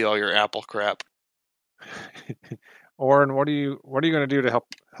because they see all your Apple crap. Oren, what are you going to do to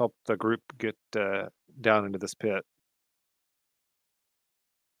help the group get down into this pit?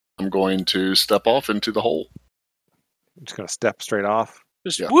 I'm going to step off into the hole. I'm just going to step straight off.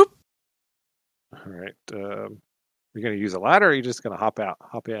 Just whoop. All right. You're going to use a ladder, or are you just going to hop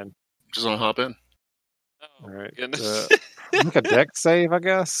in? Just going to hop in. All right. Make a deck save, I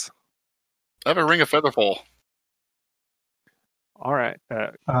guess. I have a Ring of Featherfall. All right.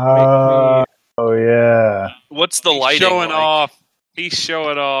 Oh yeah. What's the lighting? Showing like? off. He's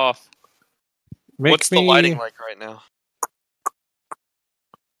showing off. What's the lighting like right now?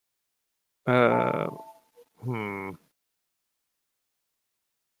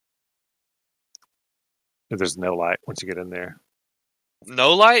 There's no light once you get in there.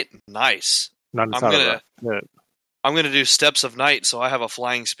 No light? Nice. Not inside I'm gonna do Steps of Night, so I have a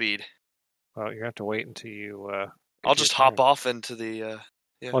flying speed. Well, you have to wait until you. I'll just hop off into the.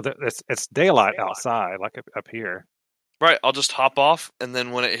 Yeah. Well, it's daylight outside, like up here. Right. I'll just hop off, and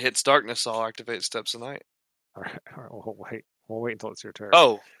then when it hits darkness, I'll activate Steps of Night. All right. We'll wait until it's your turn.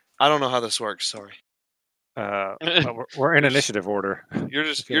 Oh, I don't know how this works. Sorry. We're in initiative order. You're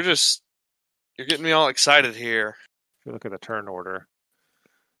getting me all excited here. If you look at the turn order.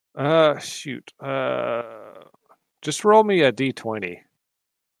 Shoot. Just roll me a d20.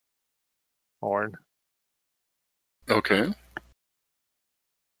 Oren. Okay.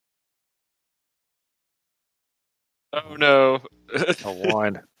 Oh no. A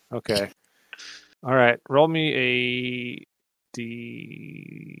 1. Okay. All right. Roll me a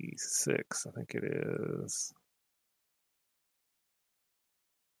d6. I think it is.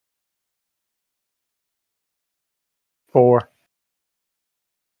 Four.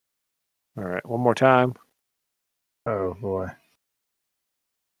 All right. One more time. Oh boy.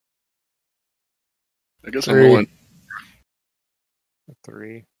 I guess I'm going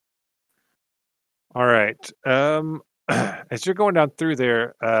 3. All right. As you're going down through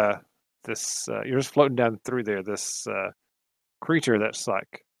there, you're just floating down through there. This creature that's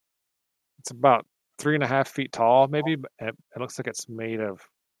like, it's about 3.5 feet tall, maybe. It looks like it's made of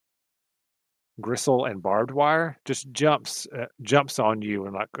Gristle and Barbed Wire just jumps on you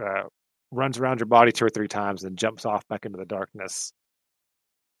and runs around your body 2 or 3 times and jumps off back into the darkness.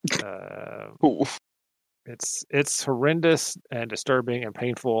 It's horrendous and disturbing and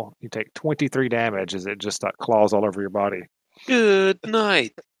painful. You take 23 damage as it just claws all over your body. Good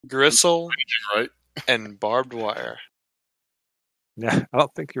night. Gristle Right? and Barbed Wire. Yeah, I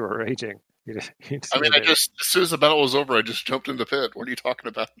don't think you were raging. I mean, as soon as the battle was over, I just jumped in the pit. What are you talking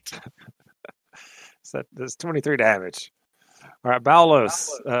about? So there's 23 damage. All right, Balos,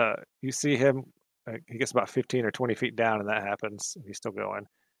 you see him. He gets about 15 or 20 feet down, and that happens. He's still going.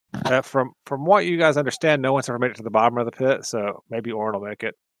 From what you guys understand, no one's ever made it to the bottom of the pit, so maybe Orin will make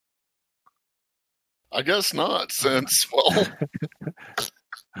it. I guess not, since well,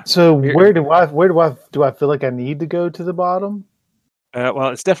 So where do I feel like I need to go to the bottom? Well,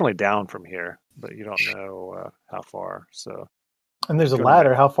 it's definitely down from here, but you don't know how far. So, And there's a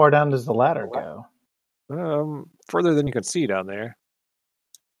ladder. How far down does the ladder go? Further than you can see down there.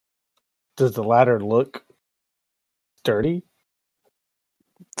 Does the ladder look sturdy?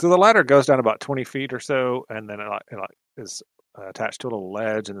 So the ladder goes down about 20 feet or so, and then it is attached to a little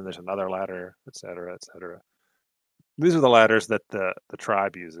ledge, and then there's another ladder, et cetera, et cetera. These are the ladders that the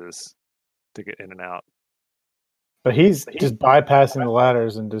tribe uses to get in and out. But he's just bypassing the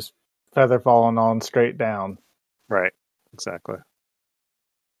ladders and just feather falling on straight down. Right, exactly.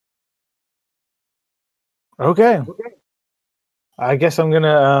 Okay. I guess I'm going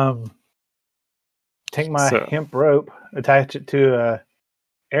to take my hemp rope, attach it to a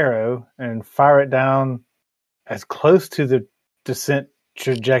arrow, and fire it down as close to the descent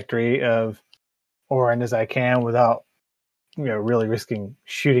trajectory of Orin as I can without, really risking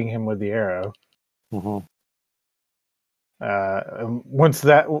shooting him with the arrow. Mm-hmm. Once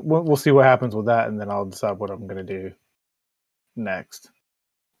that, we'll see what happens with that, and then I'll decide what I'm going to do next.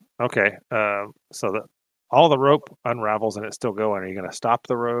 Okay. So all the rope unravels and it's still going. Are you going to stop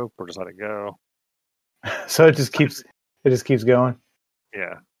the rope or just let it go? So it just keeps going.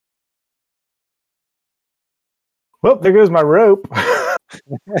 Yeah. Well, there goes my rope.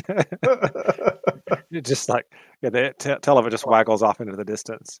 It's just the tail of it just waggles off into the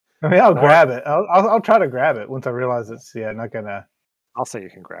distance. I mean, I'll grab it. I'll try to grab it once I realize it's not gonna. I'll say you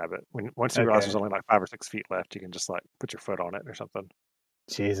can grab it once you realize there's only 5 or 6 feet left. You can just put your foot on it or something.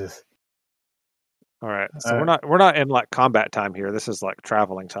 Jesus. All right. So we're not in combat time here. This is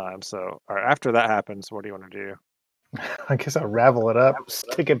traveling time. So all right, after that happens, what do you want to do? I guess I'll ravel it up,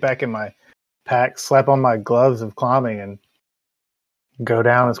 stick it back in my pack, slap on my gloves of climbing, and go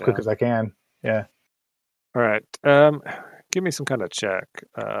down as quick as I can. Yeah. All right. Give me some kind of check.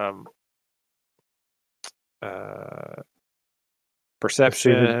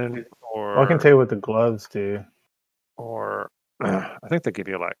 Perception, or I can tell you what the gloves do. Or I think they give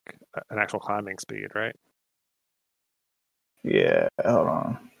you an actual climbing speed, right? Yeah. Hold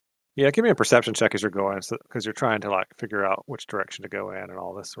on. Yeah, give me a perception check as you're going, because you're trying to figure out which direction to go in and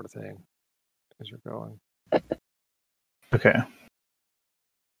all this sort of thing as you're going. Okay.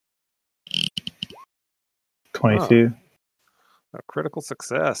 22. A critical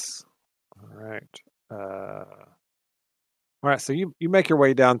success. All right. All right. So you make your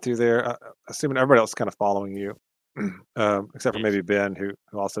way down through there, assuming everybody else is kind of following you, except for maybe Ben, who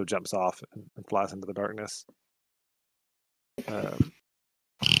also jumps off and flies into the darkness.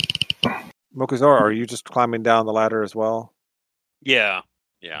 Mokuzar, are you just climbing down the ladder as well? Yeah.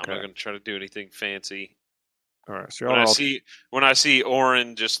 I'm Okay. not going to try to do anything fancy. All right. So When I see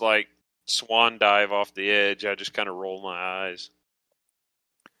Orin just swan dive off the edge, I just kind of roll my eyes.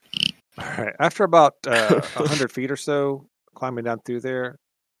 All right. After about 100 feet or so climbing down through there,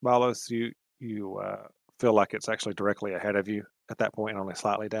 Balos, you feel like it's actually directly ahead of you at that point, and only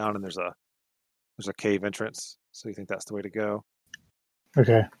slightly down, and there's a cave entrance. So you think that's the way to go.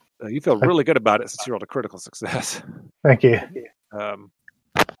 Okay. You feel really good about it since you rolled a critical success. Thank you.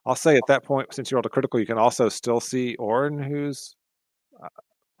 I'll say at that point, since you rolled a critical, you can also still see Orin, who's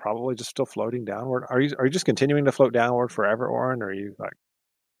probably just still floating downward. Are you just continuing to float downward forever, Orin? Or are you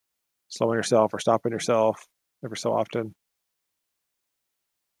slowing yourself or stopping yourself ever so often?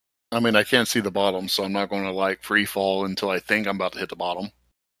 I mean, I can't see the bottom, so I'm not going to free fall until I think I'm about to hit the bottom.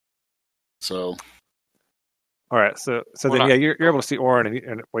 So. All right, so then you're able to see Orin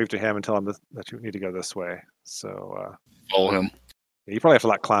and wave to him and tell him that you need to go this way. So follow him. Yeah, you probably have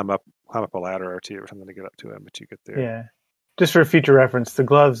to climb up a ladder or two or something to get up to him, but you get there. Yeah. Just for future reference, the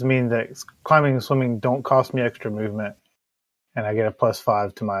gloves mean that climbing and swimming don't cost me extra movement, and I get a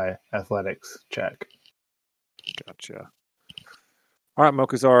 +5 to my athletics check. Gotcha. All right,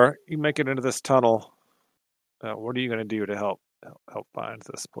 Mokuzar, you make it into this tunnel. What are you going to do to help find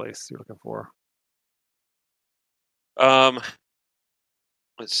this place you're looking for? Let's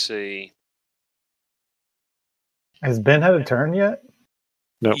see. Has Ben had a turn yet?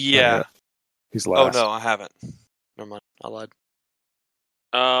 Nope. not Yeah. yet. He's Oh last. no, I haven't. Never mind. I lied.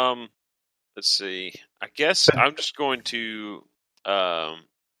 Let's see. I guess I'm just going to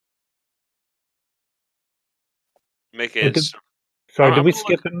make it. Sorry, I'm did we gonna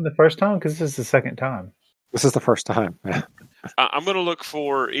skip him the first time? Because this is the second time. This is the first time. I'm going to look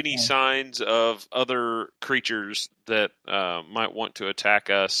for any signs of other creatures that might want to attack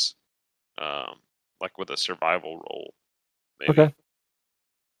us, like with a survival roll. Maybe. Okay.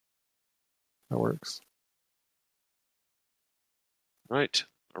 That works. Right.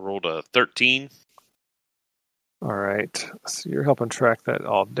 I rolled a 13. All right. So you're helping track that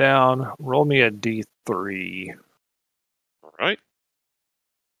all down. Roll me a D3. All right.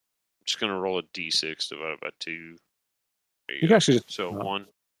 I'm just going to roll a D6 divided by 2. There You you can go. actually just. So oh, 1.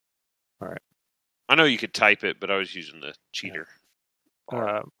 All right. I know you could type it, but I was using the cheater.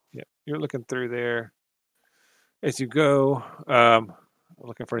 Yeah, you're looking through there as you go.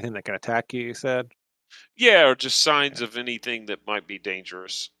 Looking for anything that can attack you. You said. Yeah, or just signs of anything that might be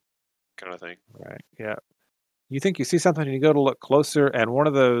dangerous, kind of thing. Right. Yeah. You think you see something, and you go to look closer, and one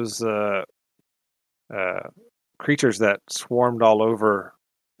of those creatures that swarmed all over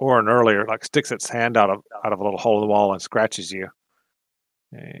Orin earlier, like sticks its hand out of a little hole in the wall and scratches you.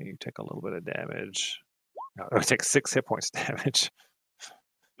 And you take a little bit of damage. No, you take 6 hit points damage.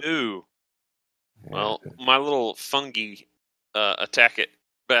 Ooh. Yeah. Well, my little fungi attack it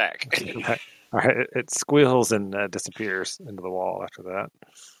back. All right, it squeals and disappears into the wall after that.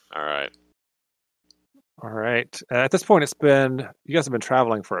 All right. All right. At this point, you guys have been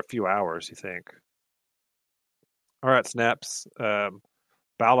traveling for a few hours, you think. All right, Snaps.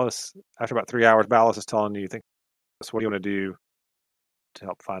 Balos, after about 3 hours, Balos is telling you, what do you want to do to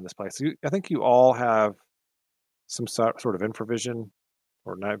help find this place? I think you all have some sort of infravision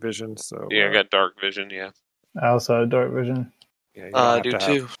or night vision. So Yeah, I got dark vision, yeah. I also have dark vision. Yeah, you I don't do have to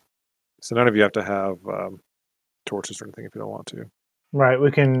have, too. so none of you have to have torches or anything if you don't want to. Right,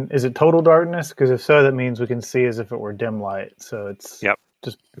 we can. Is it total darkness? Because if so, that means we can see as if it were dim light. So it's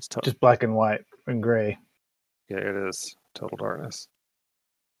It's just black and white and gray. Yeah, it is total darkness.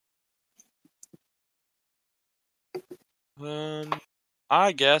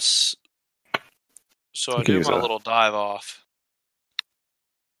 I guess. So I You can do use my a- little dive off,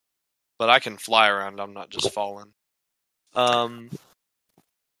 but I can fly around. I'm not just falling. I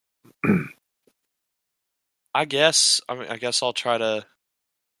guess. I guess I'll try to.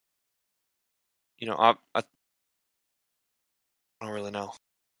 I don't really know.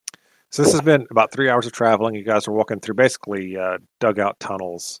 So this has been about 3 hours of traveling. You guys are walking through basically dugout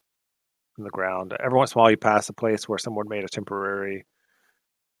tunnels in the ground. Every once in a while, you pass a place where someone made a temporary,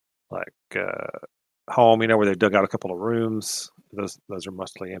 home. Where they dug out a couple of rooms. Those are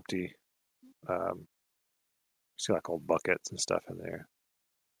mostly empty. You see old buckets and stuff in there.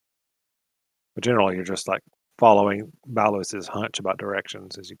 But generally, you're just following Balos's hunch about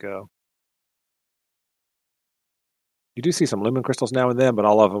directions as you go. You do see some lumen crystals now and then, but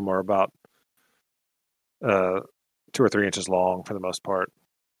all of them are about 2 or 3 inches long for the most part.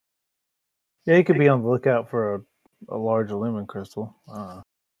 Yeah, you could be on the lookout for a large lumen crystal.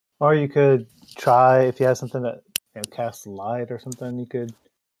 Or you could try, if you have something that casts light or something, you could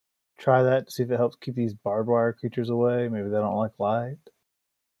try that to see if it helps keep these barbed wire creatures away. Maybe they don't like light.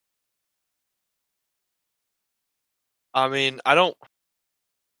 I mean, I don't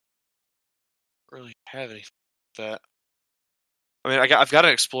really have anything like that. I mean, I've got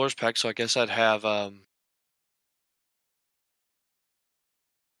an explorer's pack, so I guess I'd have I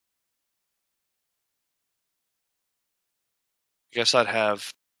guess I'd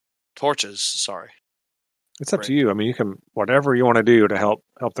have torches. Sorry. It's up Right. to you. I mean, you can whatever you want to do to help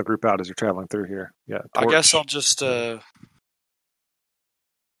the group out as you're traveling through here. Yeah, I guess torch. I'll just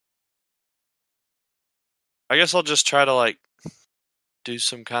try to do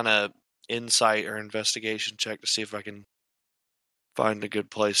some kind of insight or investigation check to see if I can find a good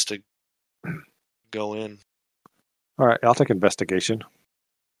place to go in. All right, I'll take investigation.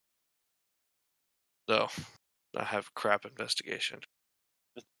 So I have crap investigation.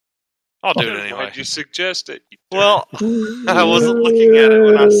 I'll do it anyway. Why'd you suggest it? Well, I wasn't looking at it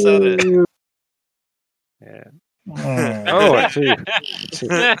when I said it. Yeah. Oh, I see.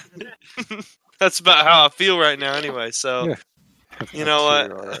 That's about how I feel right now anyway, so Yeah. you know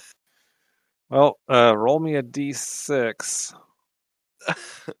what? All right. Well, roll me a d6.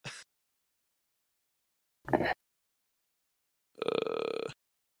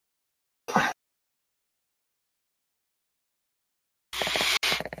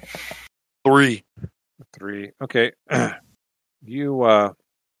 Three. 3. Okay. You're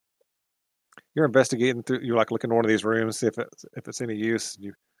investigating through. You're like looking in one of these rooms, see if it's any use.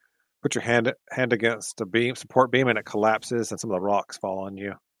 You put your hand against a beam, support beam, and it collapses, and some of the rocks fall on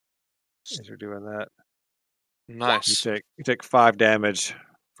you as you're doing that. Nice. You take 5 damage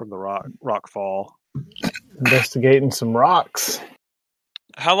from the rock fall. Investigating some rocks.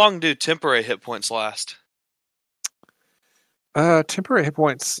 How long do temporary hit points last? Temporary hit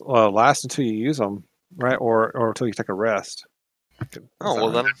points last until you use them, right? Or until you take a rest. Oh,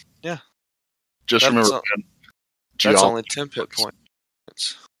 well then, yeah. Just That's remember, that's only 10 hit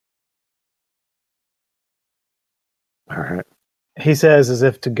points. All right. He says as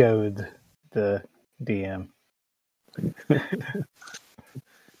if to goad the DM.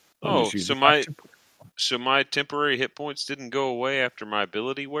 Oh, so my temporary hit points didn't go away after my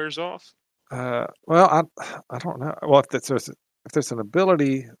ability wears off? Well, I don't know. Well, if there's an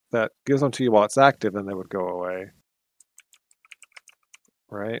ability that gives them to you while it's active, then they would go away,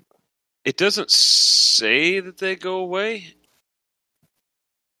 right? It doesn't say that they go away.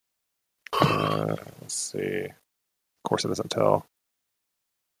 Let's see. Of course, it doesn't tell.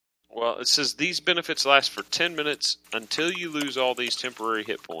 Well, it says these benefits last for 10 minutes until you lose all these temporary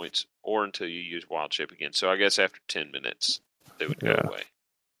hit points or until you use Wild Shape again. So I guess after 10 minutes, they would go away.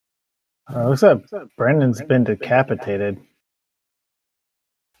 Looks like Brandon's been decapitated.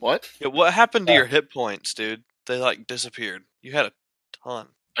 what? Yeah, what happened to your hit points, dude? They like disappeared. You had a ton.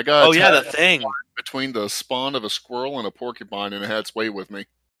 I got Oh yeah, the attacked thing. between the spawn of a squirrel and a porcupine, and it had its way with me.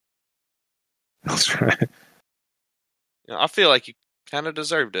 That's right. You know, I feel like you kind of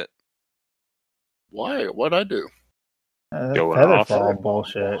deserved it. Why? What'd I do? Going off. Featherfall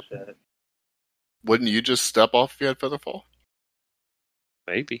bullshit. Wouldn't you just step off if you had Featherfall?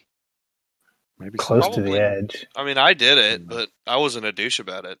 Maybe. Close to Probably. the edge. I mean, I did it, but I wasn't a douche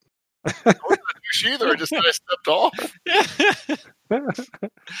about it. I wasn't a douche either. I just I stepped off.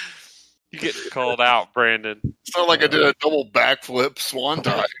 You get called out, Brandon. It's not like I did a double backflip swan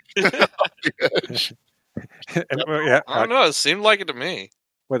dive. Yeah, I don't know. It seemed like it to me.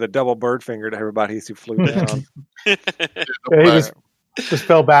 with a double bird finger to everybody who flew down. Yeah, he just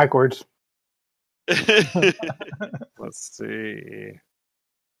fell backwards. Let's see.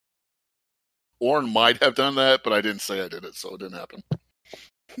 Orrin might have done that, but I didn't say I did it, so it didn't happen.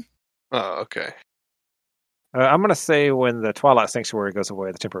 Oh, okay. I'm going to say when the Twilight Sanctuary goes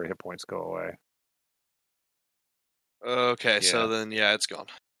away, the temporary hit points go away. Okay, Yeah. so then, yeah, it's gone.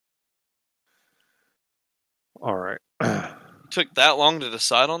 All right. Took that long to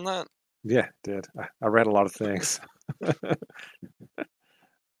decide on that? Yeah, it did. I read a lot of things.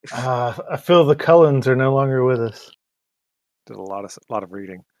 I feel the Cullens are no longer with us. Did a lot of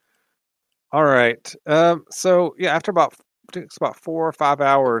reading. All right. So yeah, after about 4 or 5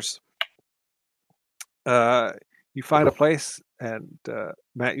 hours, you find a place, and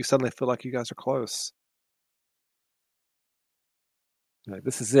Matt, you suddenly feel like you guys are close. Like,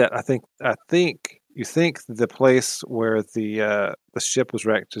 this is it. I think you think the place where the ship was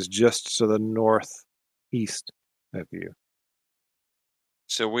wrecked is just to the northeast of you.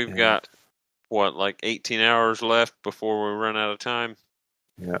 So we've Yeah. got, what, like 18 hours left before we run out of time?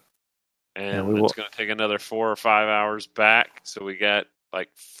 Yeah. And we it's will- going to take another 4 or 5 hours back. So we got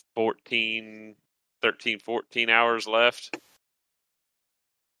like 13, 14 hours left.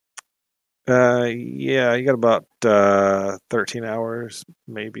 Yeah, you got about 13 hours,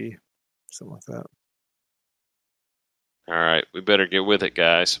 maybe something like that. All right, we better get with it,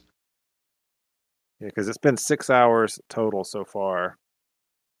 guys. Yeah, because it's been 6 hours total so far.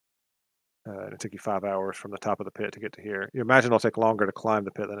 It took you 5 hours from the top of the pit to get to here. You imagine it'll take longer to climb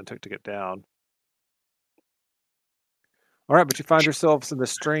the pit than it took to get down. All right, but you find yourselves in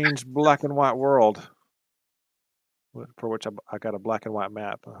this strange black and white world, for which I got a black and white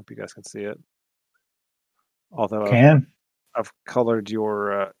map. I hope you guys can see it. Although I've colored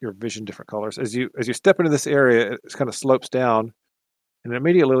your vision different colors. As you step into this area, it kind of slopes down, and it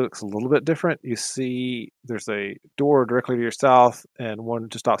immediately looks a little bit different. You see there's a door directly to your south, and one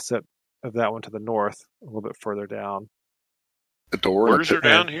just offset of that one to the north, a little bit further down. The door. Doors and are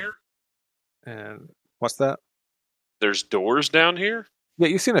down here? And what's that? There's doors down here? Yeah,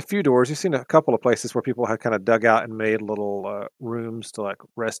 you've seen a few doors. You've seen a couple of places where people had kind of dug out and made little rooms to like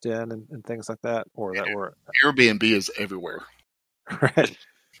rest in and things like that, or that were Airbnb is everywhere. right,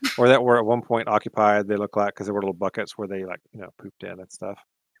 or that were at one point occupied. They look like because there were little buckets where they pooped in and stuff.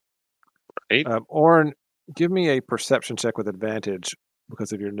 Right. Orrin, give me a perception check with advantage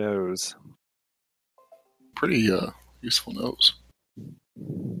because of your nose. Pretty useful nose.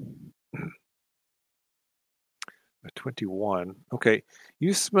 A 21. Okay.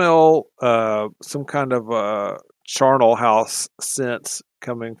 You smell some kind of charnel house scents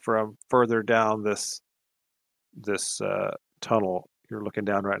coming from further down this tunnel you're looking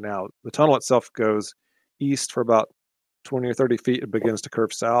down right now. The tunnel itself goes east for about 20 or 30 feet and begins to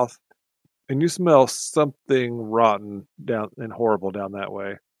curve south. And you smell something rotten down and horrible down that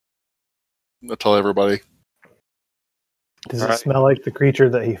way. I'll tell everybody. Does All it right. smell like the creature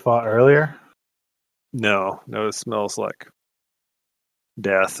that he fought earlier? No, it smells like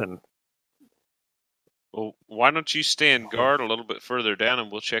death and Well, why don't you stand guard a little bit further down,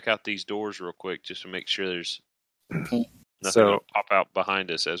 and we'll check out these doors real quick just to make sure there's nothing So- will pop out behind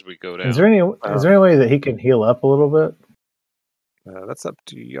us as we go down. Is there any way that he can heal up a little bit? that's up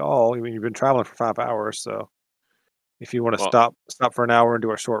to y'all. I mean, you've been traveling for 5 hours, so if you want to Well- stop for an hour and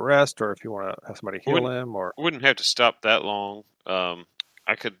do a short rest, or if you want to have somebody heal him, or Wouldn't have to stop that long.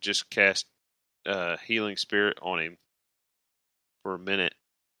 I could just cast Healing Spirit on him for a minute.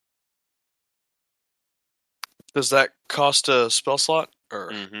 Does that cost a spell slot?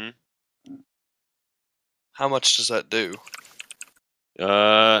 Or Mm-hmm. how much does that do?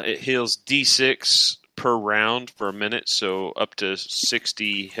 It heals D6 per round for a minute, so up to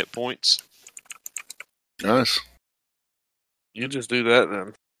 60 hit points. Nice. You just do that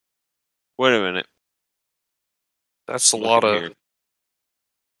then. Wait a minute. That's a Looking lot of. here.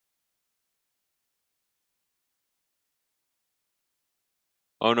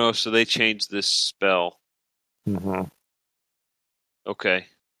 Oh no, so they changed this spell. Okay.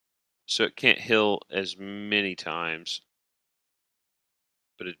 So it can't heal as many times.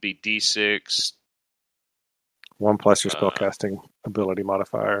 But it'd be D6. 1 plus your spellcasting ability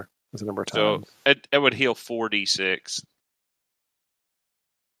modifier is the number of So times. it would heal 4d6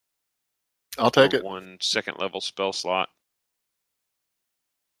 I'll take for it. 1 second level spell slot.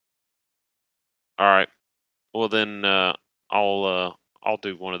 All right. Well then, I'll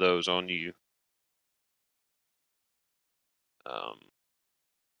do one of those on you.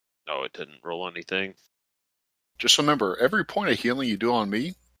 No, it didn't roll anything. Just remember, every point of healing you do on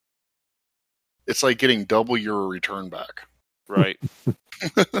me, it's like getting double your return back. Right.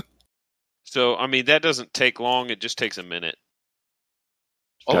 So I mean that doesn't take long. It just takes a minute.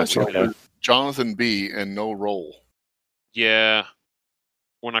 All I Gotcha. saw was Jonathan B. and no roll. Yeah.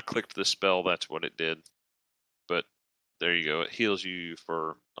 When I clicked the spell, that's what it did. But there you go. It heals you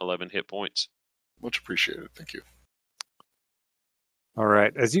for 11 hit points. Much appreciated. Thank you. All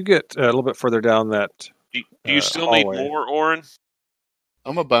right. As you get a little bit further down that, Do you still hallway. need more, Oren?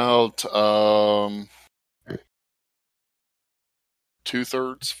 I'm about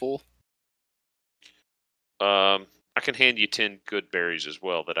 2/3 full. I can hand you 10 good berries as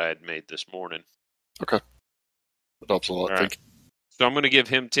well that I had made this morning. That helps a lot. All right. Thank you. So I'm going to give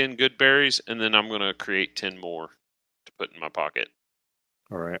him 10 good berries, and then I'm going to create 10 more to put in my pocket.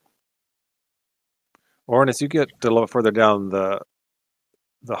 all right. Orin, as you get a little bit further down the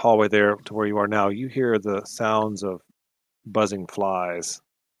hallway there to where you are now, you hear the sounds of buzzing flies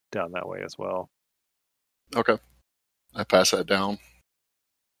down that way as well. Okay. I pass that down.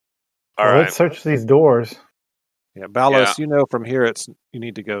 All Well, right. let's search these doors. Yeah, Balos, Yeah. you know from here you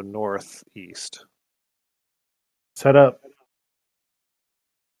need to go northeast. Set up.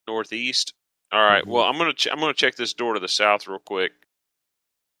 Northeast. All right. Mhm. Well, I'm gonna check this door to the south real quick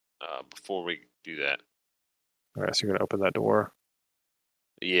before we do that. All right, so you're going to open that door.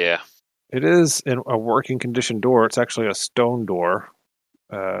 Yeah. It is in a working condition door. It's actually a stone door.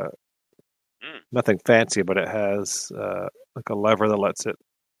 Nothing fancy, but it has like a lever that lets it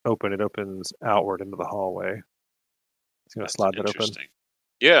open. It opens outward into the hallway. It's going to slide that open. Interesting.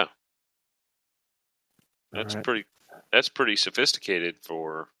 Yeah. All That's right. pretty sophisticated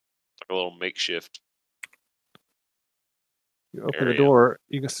for like a little makeshift. You open area. the door,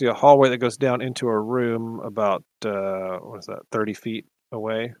 you can see a hallway that goes down into a room about 30 feet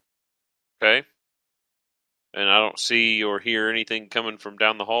away. Okay. And I don't see or hear anything coming from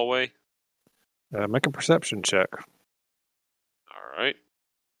down the hallway. Make a perception check. All right.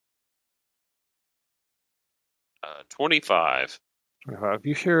 25. If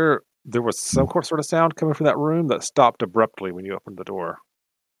you hear there was some sort of sound coming from that room that stopped abruptly when you opened the door.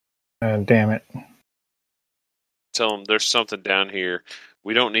 Damn it. Tell them there's something down here.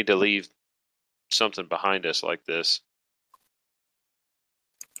 We don't need to leave something behind us like this.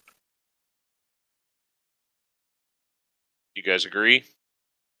 You guys agree?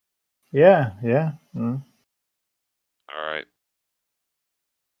 Yeah. Mm. All right.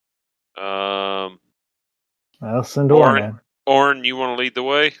 I'll send Orin Orin? in. Orin, you want to lead the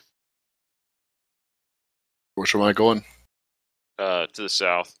way? Which am I going? To the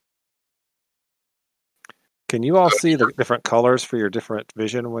south. Can you all see the different colors for your different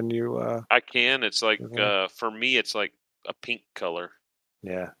vision when you? I can. It's like Mhm. for me, it's like a pink color.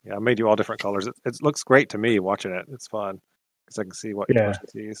 Yeah. I made you all different colors. It looks great to me watching it. It's fun because I can see what each Yeah. person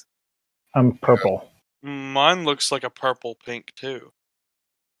sees. I'm purple. Mine looks like a purple pink too.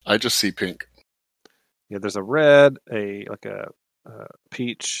 I just see pink. Yeah, there's a red, a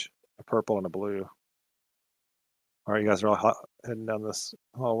peach, a purple, and a blue. All right, you guys are all heading down this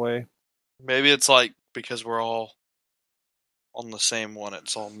hallway. Maybe it's like because we're all on the same one,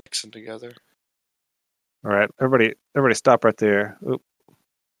 it's all mixing together. All right, everybody stop right there. Oop,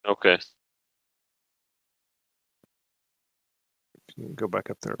 Okay. you can go back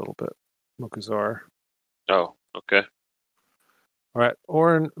up there a little bit. Mokuzar. Oh, okay. All right,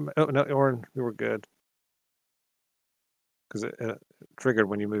 Orin. Oh, no, Orin, you were good. Because it triggered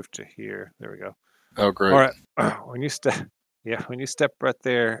when you moved to here. There we go. Oh, great. All right, when you step right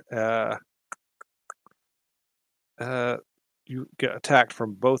there, you get attacked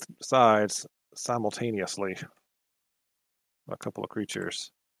from both sides simultaneously. A couple of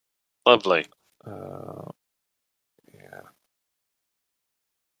creatures. Lovely. Yeah.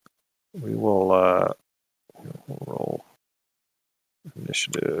 We will we'll roll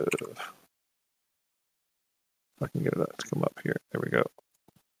initiative. If I can get that to come up here. There we go.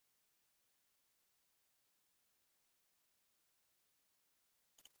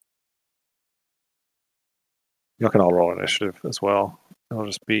 Y'all can all roll initiative as well. It'll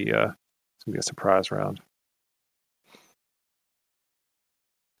just be it's gonna be a surprise round.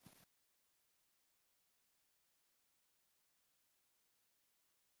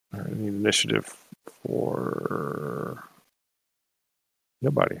 All right, I need initiative for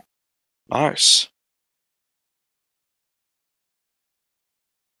nobody. Nice.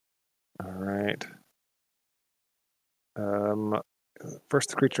 All right. First,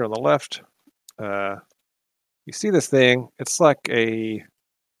 the creature on the left. You see this thing? It's like an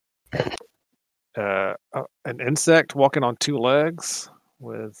insect walking on two legs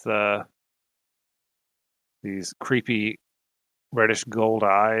with these creepy reddish gold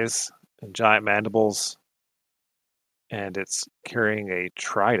eyes and giant mandibles, and it's carrying a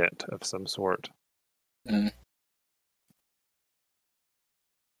trident of some sort. Mm.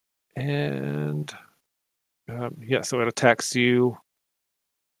 And so it attacks you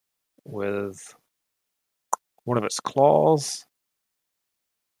with one of its claws.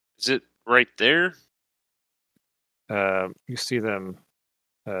 Is it right there? You see them.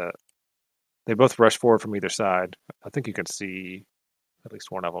 They both rush forward from either side. I think you can see at least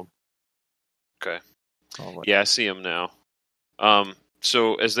one of them. Okay. Oh, Yeah, I see them now.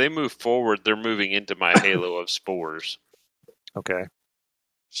 So as they move forward, they're moving into my halo of spores. okay.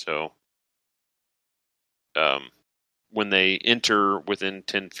 So, when they enter within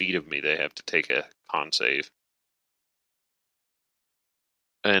 10 feet of me, they have to take a con save.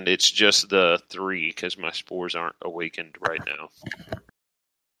 And it's just the 3 because my spores aren't awakened right now.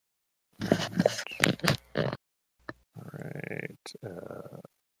 All right.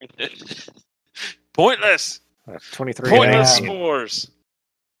 Pointless. 23. Pointless Damn. spores.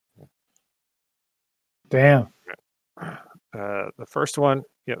 Damn. The first one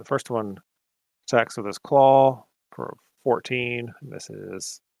attacks with his claw for 14.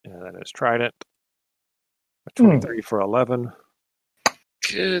 Misses. And then his trident. A 23 for 11.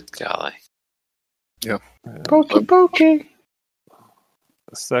 Good golly. Pokey pokey.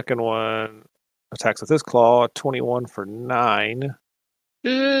 The second one attacks with his claw. 21 for 9.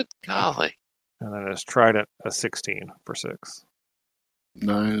 Good golly. And then his trident, a 16 for 6.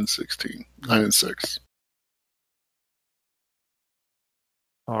 9 and 16. 9 and 6.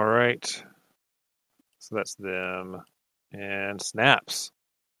 All right. So that's them. And Snaps.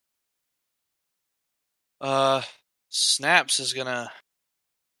 Snaps is gonna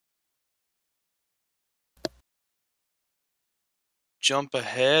jump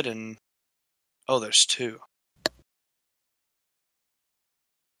ahead and there's 2.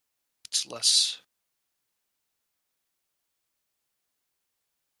 It's less.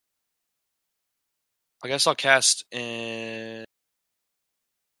 I guess I'll cast in.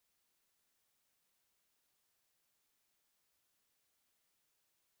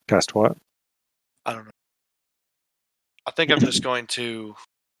 Cast what? I don't know. I think I'm just going to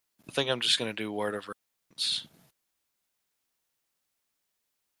do Word of Reference.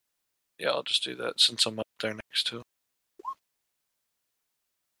 Yeah, I'll just do that since I'm up there next to him.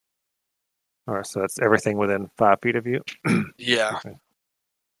 All right, so that's everything within 5 feet of you. Yeah. Okay.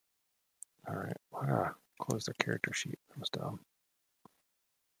 All right. Close their character sheet. That was dumb.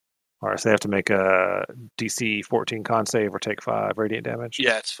 All right, so they have to make a DC 14 con save or take 5 radiant damage.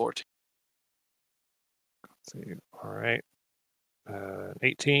 Yeah, it's 14. see. All right.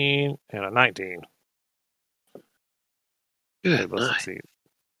 18 and a 19. They Good both night. succeed.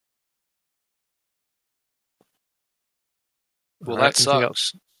 Well, All right, that anything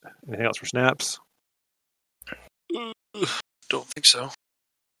sucks. Anything else for snaps? Don't think so.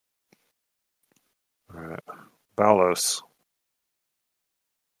 All right. Balos.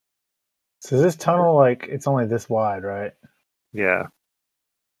 So this tunnel, like, it's only this wide, right? Yeah.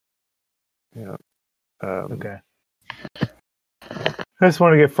 Yeah. Okay. I just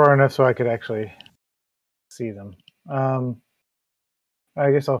want to get far enough so I could actually see them.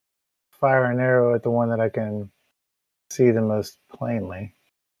 I guess I'll fire an arrow at the one that I can see the most plainly.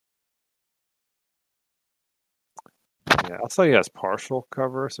 Yeah, I'll tell you has partial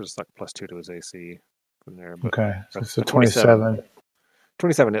cover, so it's like +2 to his AC from there. But Okay, so it's a the 27.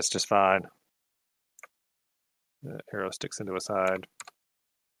 27 hits just fine. The arrow sticks into his side.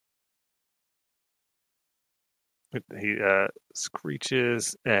 He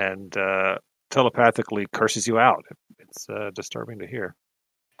screeches and telepathically curses you out. It's disturbing to hear,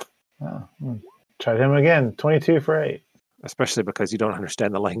 Oh, tried him again. 22 for 8. especially because you don't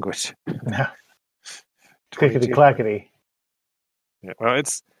understand the language. No. 22. Clickety clackety. Yeah, well,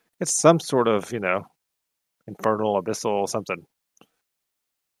 it's some sort of, infernal, abyssal, something.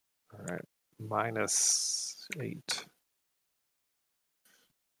 All right, -8.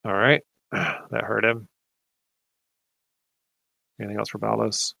 All right, that hurt him. Anything else for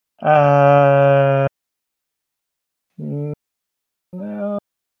Balos? No.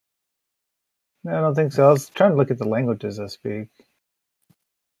 No, I don't think so. I was trying to look at the languages I speak.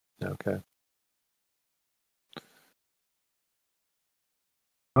 Okay.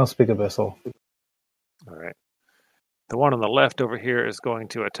 I don't speak Abyssal. All right. The one on the left over here is going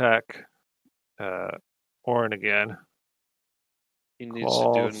to attack Orin again. He needs to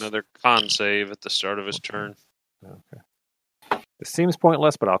do Claws. another con save at the start of his turn. Okay. It seems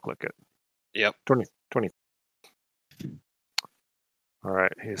pointless, but I'll click it. Yep. 20. All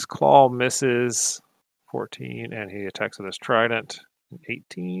right. His claw misses 14, and he attacks with his trident.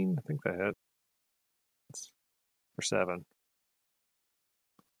 18. I think that hits for 7.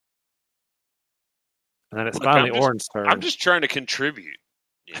 And then it's Look, finally I'm just- Orin's turn. I'm just trying to contribute.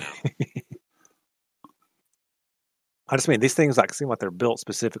 You know? I just mean these things seem like they're built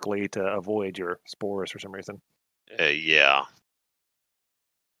specifically to avoid your spores for some reason. Yeah.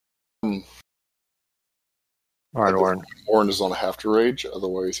 All right, Orin. Orin is on a have to rage,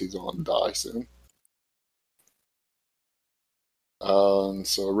 otherwise he's on die soon.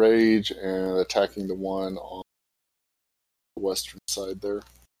 So rage and attacking the one on the western side there.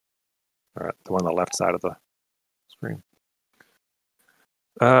 All right, the one on the left side of the screen.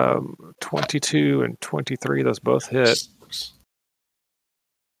 22 and 23, those both hit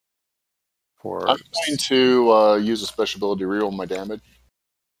for. I'm going to use a special ability to reroll my damage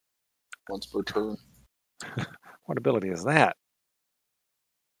once per turn. What ability is that?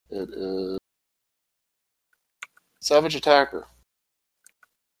 It is Savage Attacker.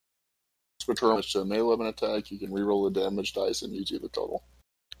 Once per turn, it's a melee weapon attack. You can reroll the damage dice and use either total.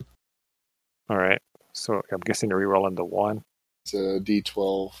 All right, so I'm guessing to reroll into 1. It's a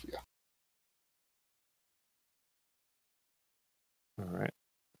D12. Yeah. All right.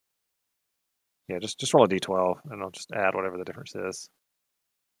 Yeah, just roll a d12, and I'll just add whatever the difference is.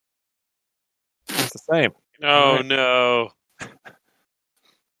 It's the same. Oh, Right. no.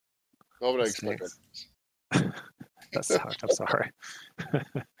 What would I expect? That sucked. I'm sorry.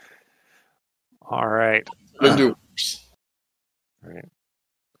 All right. Didn't do worse.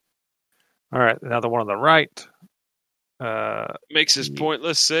 All right. Now the one on the right. Makes his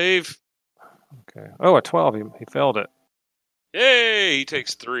pointless save. Okay. Oh, a 12. He failed it. Yay! He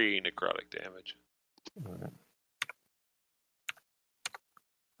takes 3 necrotic damage. All right.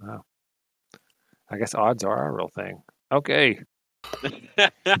 Wow. I guess odds are a real thing. Okay.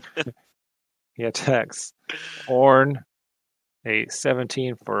 He attacks Orn. A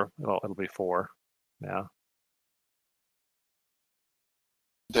 17 for, well, it'll be 4 now.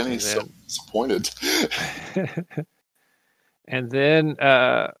 Denny's so disappointed. And then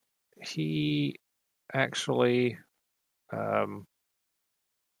he actually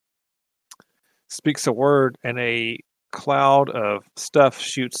speaks a word, and a cloud of stuff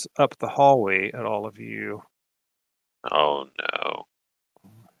shoots up the hallway at all of you. Oh, no.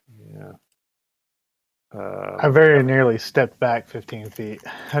 Yeah. I very nearly stepped back 15 feet.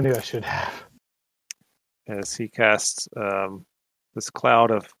 I knew I should have. As he casts this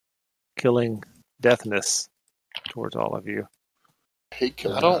cloud of killing deathness towards all of you. I hate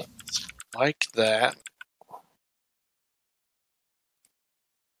killing. I don't like that.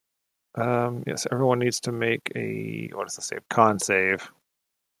 Yes, everyone needs to make a, what is the save? Con save.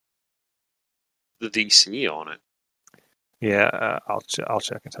 The DC on it. Yeah, I'll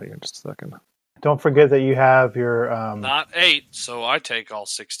check and tell you in just a second. Don't forget that you have your Not 8, so I take all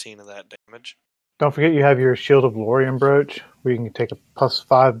 16 of that damage. don't forget you have your Shield of Lorien brooch, where you can take a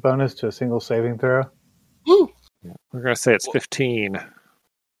 +5 bonus to a single saving throw. Woo! We're gonna say it's 15.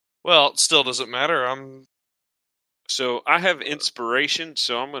 Well, it still doesn't matter. So I have inspiration,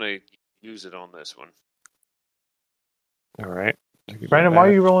 so I'm going to use it on this one. All right. Brandon, why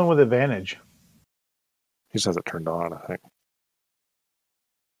are you rolling with advantage? He just has it turned on, I think.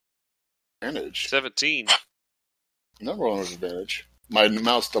 Advantage. 17. Not rolling with advantage. My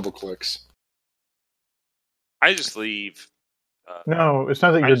mouse double clicks. I just leave. No, it's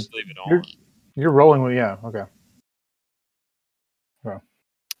not that I you're just leave it on. you're rolling with okay.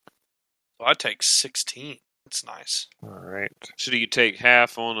 So I take 16. That's nice. All right. So do you take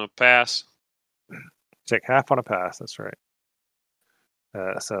half on a pass? Take half on a pass. That's right.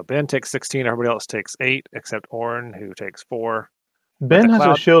 So Ben takes 16. Everybody else takes 8, except Orin, who takes 4. Ben the has a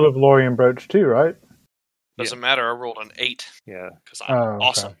cloud- Shield of Lorien brooch too, right? Doesn't matter. I rolled an 8 Yeah. because I'm Oh, okay.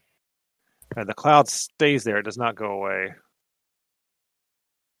 awesome. And the cloud stays there. It does not go away.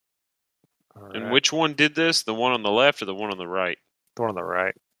 All And right. which one did this? The one on the left or the one on the right? The one on the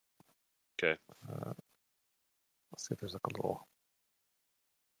right. Okay. Let's see if there's like a little.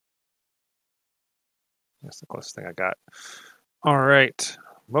 That's the closest thing I got. All right.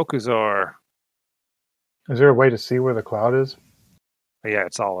 Mokuzar. Is there a way to see where the cloud is? Yeah,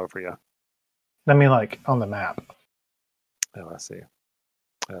 it's all over you. I mean, like on the map. Oh, let's see.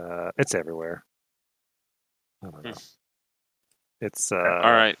 It's everywhere. I don't know. It's All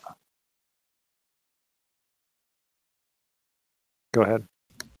right. Go ahead.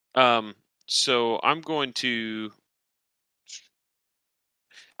 So I'm going to.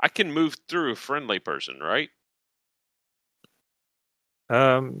 I can move through a friendly person, right?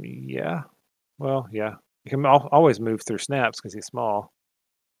 Yeah. Well, yeah. You can always move through Snaps because he's small.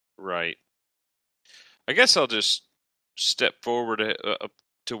 Right. I guess I'll just step forward up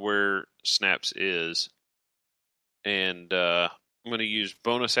to where Snaps is, and I'm going to use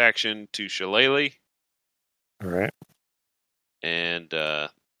bonus action to Shillelagh, All right. and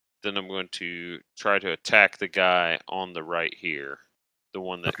then I'm going to try to attack the guy on the right here, the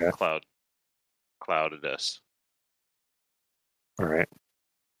one that Okay. clouded us. All right.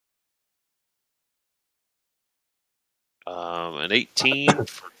 An 18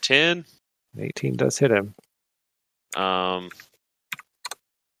 for 10. 18 does hit him.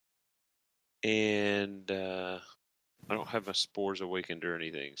 And I don't have my spores awakened or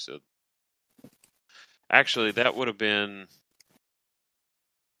anything, so actually that would have been,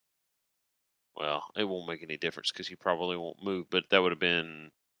 well, it won't make any difference because he probably won't move, but that would have been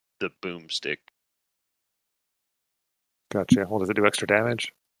the boomstick. Gotcha. Well, does it do extra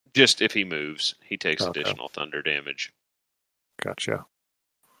damage? Just if he moves, he takes Okay. additional thunder damage. Gotcha.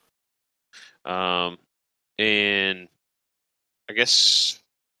 And I guess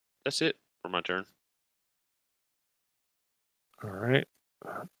that's it for my turn. All right.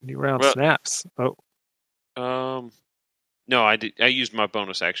 New round Well- Snaps. Oh, No, I used my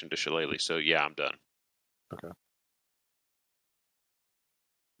bonus action to Shillelagh, so yeah, I'm done.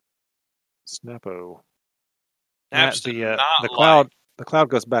 Snappo. Snaps Matt, did not the like- cloud. The cloud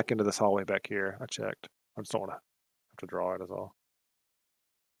goes back into this hallway back here. I checked. I just don't want to have to draw it. Is all.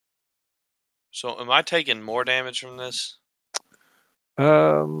 So am I taking more damage from this?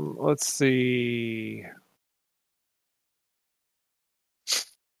 Let's see.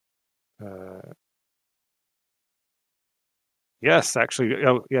 Yes, actually.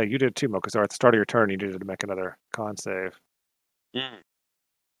 Oh, yeah, you did too, Mo, because at the start of your turn, you needed to make another con save.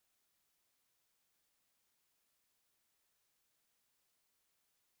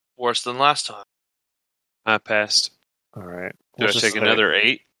 Worse than last time. I passed. All right. Do I Let's just take say- another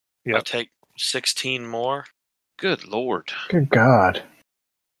 8? Yep. I take 16 more. Good lord. Good God.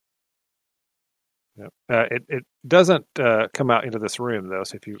 Yep. It doesn't come out into this room though.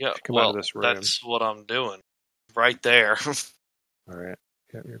 So if you Yeah, come out well, of this room, that's what I'm doing. Right there. all right.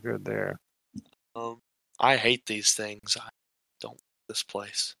 Yep, you're good there. I hate these things. I don't like this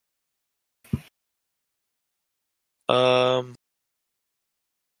place. I'm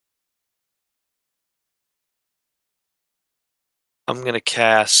gonna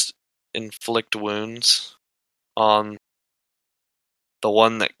cast Inflict Wounds on the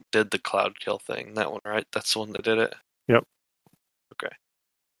one that did the cloud kill thing. That one, right? That's the one that did it. Yep. Okay.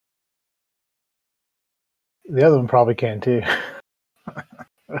 The other one probably can too.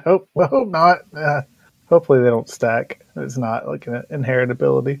 I hope not. Hopefully they don't stack. It's not like an inherent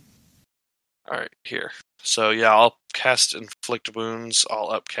ability. All right, here. So yeah, I'll cast Inflict Wounds. I'll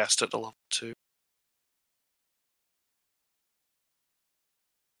upcast it to level 2.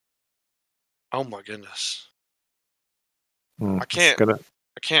 Oh my goodness! I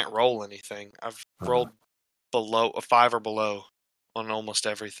can't roll anything. I've rolled below a 5 or below on almost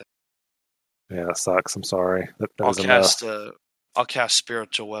everything. Yeah, that sucks. I'm sorry. That I'll is enough. I'll cast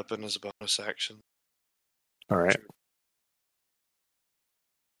Spiritual Weapon as a bonus action. All right.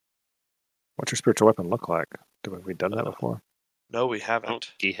 What's your spiritual weapon look like? Have we done that before? No, we I haven't. don't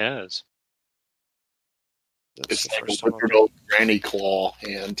think he has. That's It's the like first a time. withered old granny claw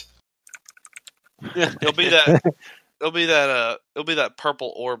hand. It'll be that. It'll be that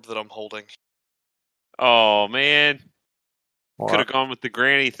purple orb that I'm holding. Oh man, Well, could have gone with the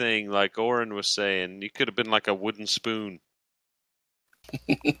granny thing, like Oren was saying. You could have been like a wooden spoon.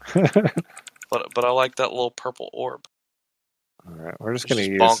 But I like that little purple orb. all right, we're just Just gonna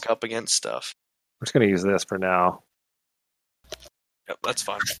use bonk up against stuff. this for now. Yep, that's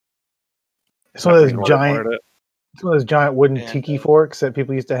fine. It's one of Not those really giant, part of it. it's one of those giant wooden And, tiki forks that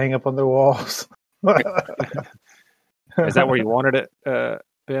people used to hang up on their walls. Is that where you wanted it,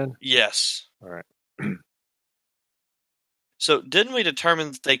 Ben? Yes. All right. So didn't we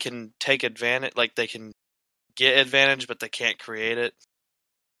determine that they can take advantage, like they can get advantage, but they can't create it?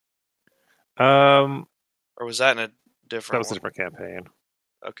 Or was that in a different? That was a one? different campaign.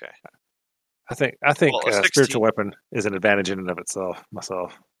 Okay. I think Well, a 16. spiritual weapon is an advantage in and of itself.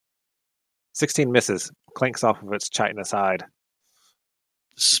 Myself. 16 misses, clanks off of its chitinous hide.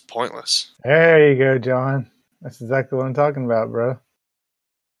 This is pointless. There you go, John. That's exactly what I'm talking about, bro.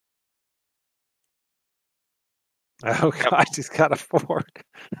 Oh God, he's got a fork.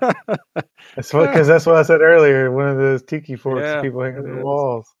 That's what I said earlier. One of those tiki forks Yeah, that people hang on it the is.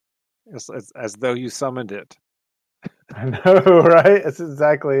 walls. It's as though you summoned it. I know, right? That's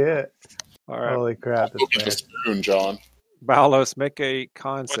exactly it. All right, Holy crap! Go get the spoon, John. Balos, make a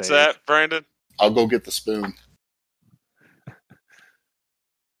con What's save. that, Brandon? I'll go get the spoon.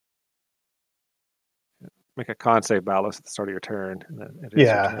 Make a con save, Balos, at the start of your turn. And then it is your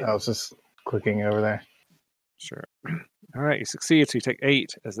Yeah, turn. I was just clicking over there. Sure. All right, you succeed, so you take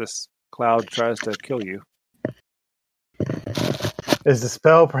 8 as this cloud tries to kill you. Is the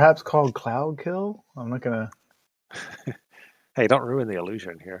spell perhaps called Cloud Kill? I'm not gonna Hey, don't ruin the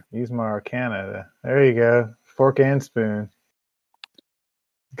illusion here. use my Arcana. There you go, fork and spoon.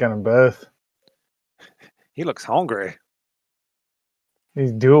 Got them both. He looks hungry.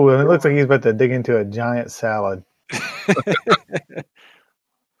 He's dual wielding. It looks like he's about to dig into a giant salad.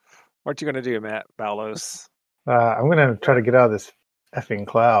 What you gonna do, Matt Balos? I'm gonna try to get out of this effing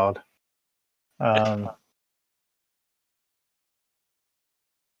cloud.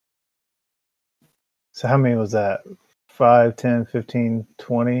 So how many was that? 5, 10, 15,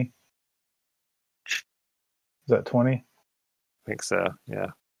 20? Is that 20? I think so. Yeah.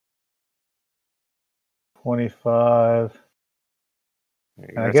 25. You're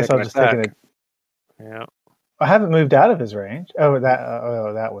And gonna I guess take I'll an just take attack. it. Yeah. I haven't moved out of his range. Oh,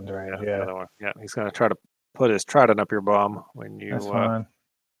 that one's range. The Yeah, other one. Yeah. He's gonna try to put his trident up your bum when you that's fine.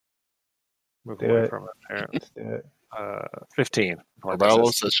 move Do away it. from it. There. Let's do it. 15.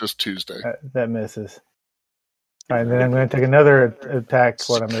 Barbalos, that's just Tuesday. That misses. All right, then I'm going to take another attack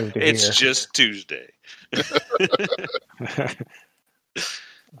when I move to It's here. just Tuesday. All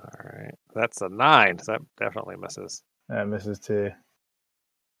right. That's a 9. So that definitely misses. That misses too.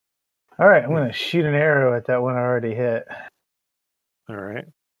 All right, I'm going to shoot an arrow at that one I already hit. All right.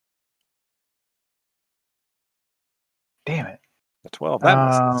 Damn it. A 12.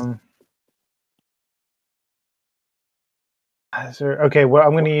 That misses. Okay, well,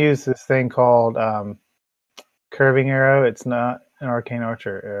 I'm going to use this thing called curving arrow. It's not an arcane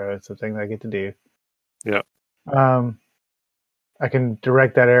archer arrow. It's a thing that I get to do. Yeah. I can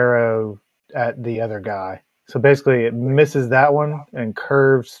direct that arrow at the other guy. So basically, it misses that one and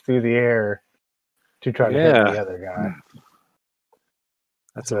curves through the air to try to hit the other guy.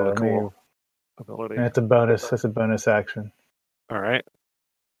 That's a really cool ability. And it's a bonus. That's a bonus action. All right.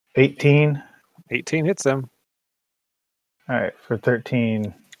 18. 18 hits him. All right, for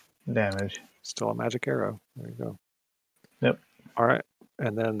 13 damage. Still a magic arrow. There you go. Yep. All right.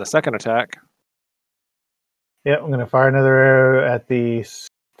 And then the second attack. Yep, I'm going to fire another arrow at the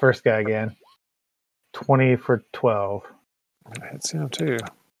first guy again. 20 for 12. That hits him too.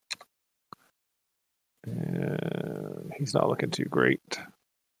 And he's not looking too great.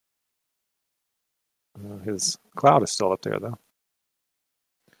 His cloud is still up there, though.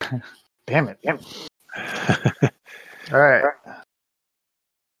 Damn it. All right.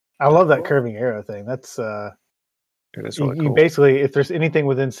 I love that curving arrow thing. That's it is really cool. You basically, if there's anything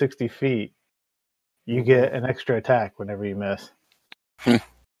within 60 feet, You get an extra attack whenever you miss.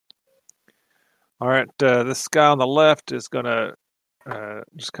 All right, this guy on the left is gonna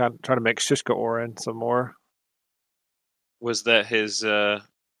just kind of try to make Shishka Orin some more. Was that his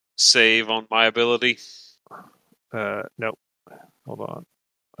save on my ability? Nope. Hold on.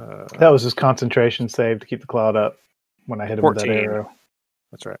 That was his concentration save to keep the cloud up when I hit him with that 14. arrow.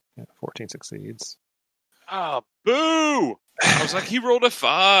 That's right. Yeah, 14 succeeds. Ah, boo! I was like, he rolled a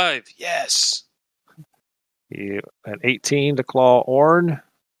 5. Yes. An 18 to claw Orn.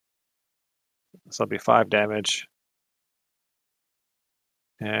 So that'll be 5 damage.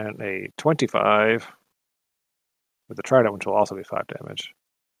 And a 25 with the trident, which will also be 5 damage.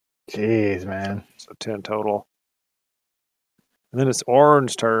 Jeez, man. So 10 total. And then it's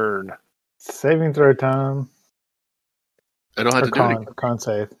Orn's turn. Saving throw time. I don't have Or to do it. con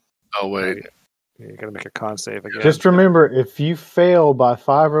save. Oh wait, You gotta make a con save again. Just remember, if you fail by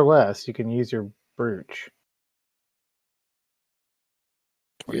 5 or less, you can use your brooch.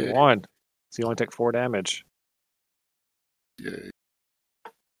 21. So you only take 4 damage. yay!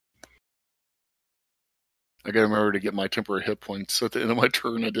 I gotta remember to get my temporary hit points at the end of my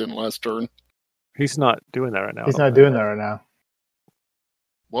turn. I didn't last turn. He's not doing that right now. He's not doing that right now.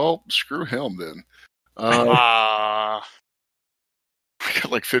 Well, screw him then. Ah, I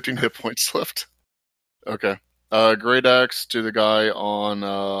got like 15 hit points left. Okay. Great axe to the guy on.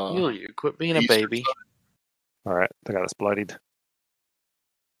 you quit being a Eastern baby. All right, the guy that's bloodied.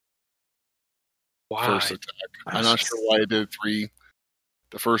 Why? First attack. I'm not sure why I did 3.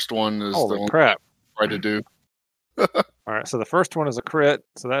 The first one is the Holy one crap! I tried to do. All right, so the first one is a crit,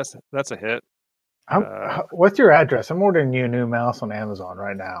 so that's a hit. What's your address? I'm ordering you a new mouse on Amazon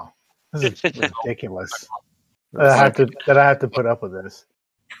right now. This is ridiculous. that I have to put up with this.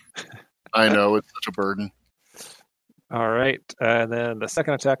 I know it's such a burden. All right, and then the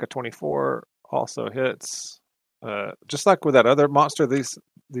second attack of 24 also hits. Just like with that other monster, these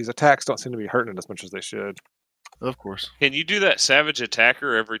attacks don't seem to be hurting it as much as they should. Of course. Can you do that savage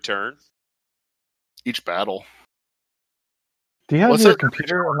attacker every turn? Each battle. Do you have What's your that?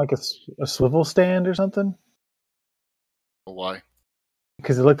 computer on like a swivel stand or something? Why?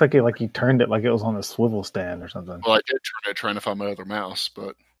 Because it looked like you turned it like it was on a swivel stand or something. Well, I did turn it trying to find my other mouse,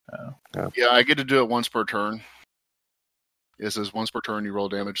 but Oh. yeah, I get to do it once per turn. It says once per turn you roll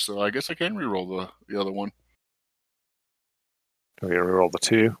damage, so I guess I can reroll the other one. Do we reroll the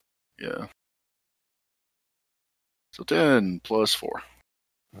 2? Yeah. So 10 plus 4.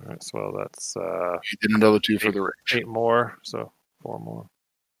 All right, so that's You did another 2 for the range. 8 more, so 4 more.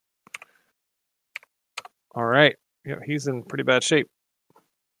 All right, yeah, he's in pretty bad shape.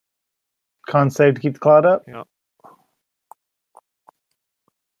 Con save to keep the cloud up?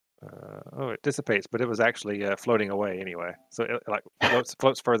 It dissipates, but it was actually floating away anyway. So it like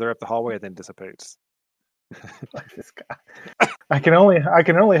floats further up the hallway and then dissipates. Like this guy. I can only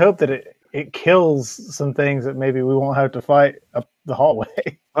hope that it kills some things that maybe we won't have to fight up the hallway.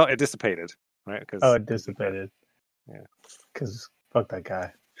 Well, it dissipated, right? Oh, it dissipated. Yeah. Because fuck that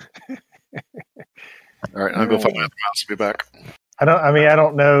guy. All right, I'll go find my other mouse. Be back. I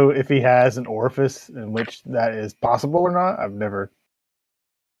don't know if he has an orifice in which that is possible or not. I've never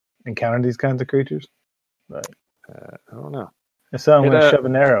encountered these kinds of creatures, but I don't know. so I'm going to shove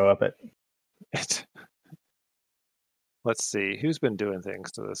an arrow up it. Let's see who's been doing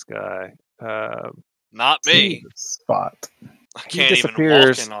things to this guy. Not me. Spot. I He can't even walk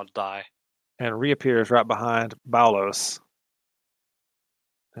disappears. and I'll die. And reappears right behind Balos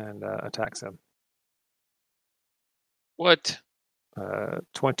and attacks him. What?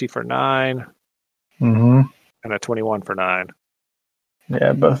 20 for 9 Mm-hmm. and a 21 for 9.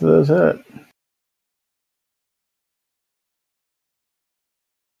 Yeah, both of those hit.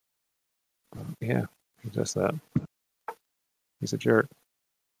 Yeah, he does that. He's a jerk.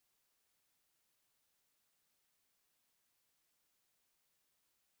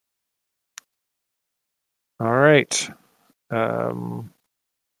 All right.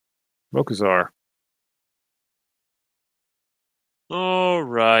 Mokuzar. All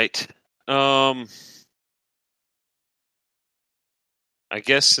right. I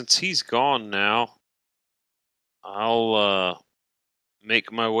guess since he's gone now, I'll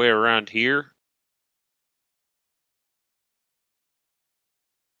make my way around here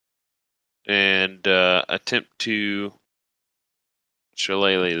and attempt to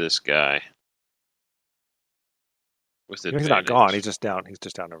shillelagh this guy. With He's not gone. He's just down. He's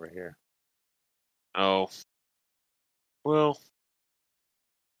just down over here. Oh. Well,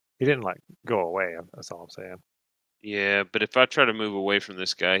 He didn't like go away. That's all I'm saying. yeah, but if I try to move away from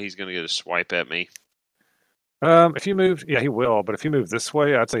this guy, he's going to get a swipe at me. If you move, yeah, he will. But if you move this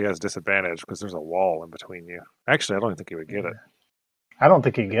way, I'd say he has disadvantage because there's a wall in between you. Actually, I don't even think he would get it. I don't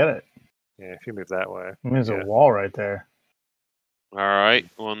think he'd get it. Yeah, if you move that way. I mean, there's Yeah. a wall right there. All right.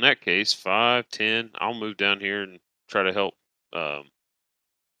 Well, in that case, 5, 10. I'll move down here and try to help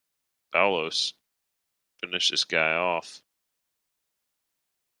Palos finish this guy off.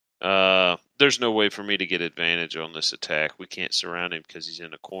 There's no way for me to get advantage on this attack. We can't surround him because he's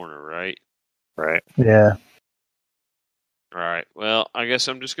in a corner, right? Right. Yeah. All right. Well, I guess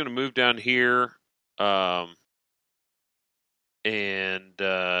I'm just going to move down here and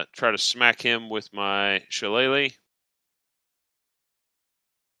try to smack him with my shillelagh.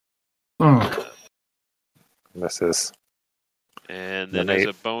 Misses. And then Then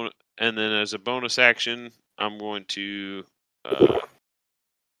as a bonus action, I'm going to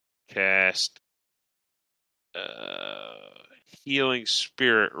cast Healing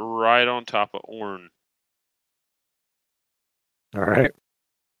Spirit right on top of Orn. All right.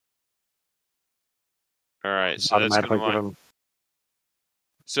 All right, so that's Automatically going give to him.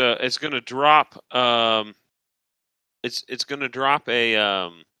 so it's going to drop. It's going to drop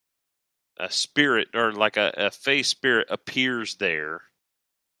a spirit, or like a fey spirit appears there.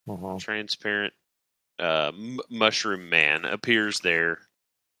 Transparent mushroom man appears there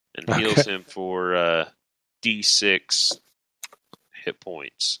and heals him for D6 hit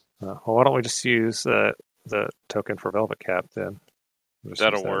points. Well, why don't we just use the token for Velvet Cap then?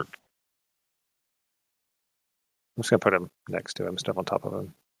 That'll work. I'm just going to put him next to him, stuff on top of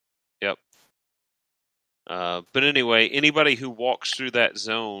him. Yep. But anyway, anybody who walks through that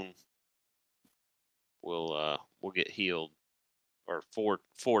zone will get healed, or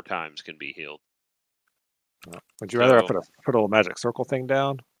four times can be healed. Would you rather I put a little magic circle thing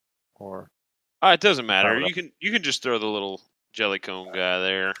down, or? It doesn't matter. You can just throw the little jelly cone guy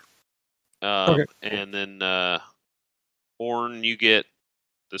there. Okay. And then Orn, you get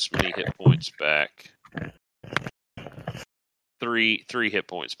this many hit points back. Three hit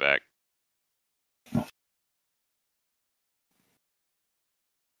points back.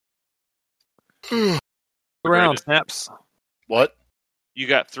 Round snaps. What? You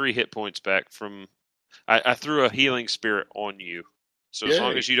got 3 hit points back from. I threw a healing spirit on you, so as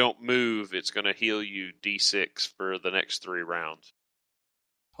long as you don't move, it's going to heal you D6 for the next 3 rounds.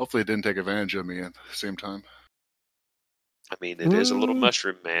 Hopefully, it didn't take advantage of me at the same time. I mean, it is a little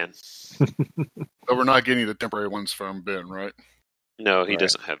mushroom man. But we're not getting the temporary ones from Ben, right? No, he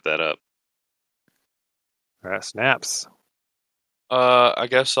doesn't have that up. All right, snaps. I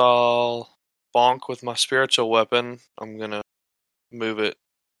guess I'll bonk with my spiritual weapon. I'm gonna move it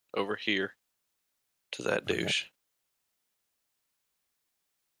over here to that douche.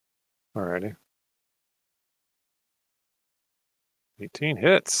 Alrighty. 18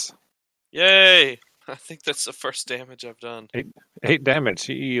 hits. Yay! I think that's the first damage I've done. 8 damage.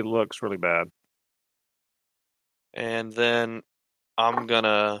 He looks really bad. And then I'm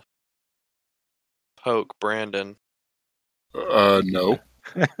gonna poke Brandon. No.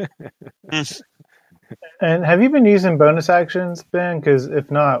 And have you been using bonus actions, Ben? Because if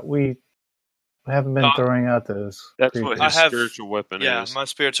not, we haven't been throwing out those. That's what his spiritual weapon is. Yeah, my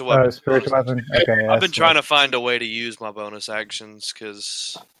spiritual weapon. Spiritual weapon. Okay. I've been trying to find a way to use my bonus actions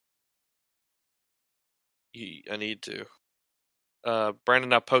because I need to.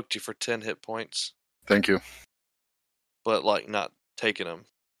 Brandon, I poked you for 10 hit points. Thank you. But not taking them.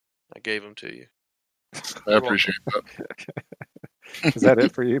 I gave them to you. I appreciate that. Is that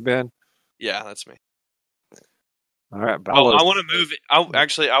it for you, Ben? Yeah, that's me. All right. I want to move. I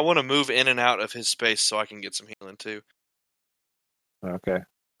want to move in and out of his space so I can get some healing too. Okay.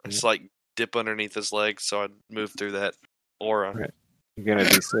 Just dip underneath his legs so I'd move through that aura. All right. You get a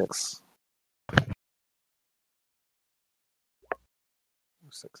D6.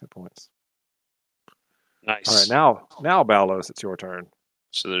 6 hit points. Nice. All right, now Balos, it's your turn.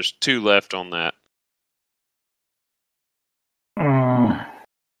 So there's 2 left on that.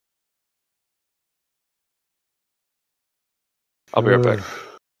 I'll be right back.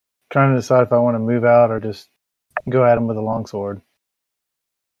 Trying to decide if I want to move out or just go at him with a longsword.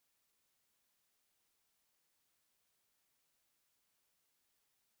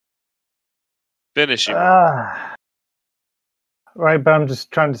 Finish him. Right, but I'm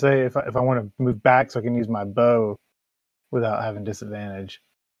just trying to say if I want to move back so I can use my bow without having disadvantage.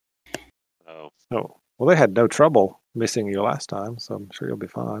 Oh. Well, they had no trouble missing you last time, so I'm sure you'll be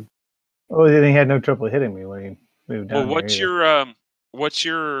fine. Oh, then he had no trouble hitting me when he moved down. Well,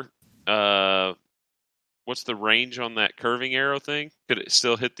 what's the range on that curving arrow thing? Could it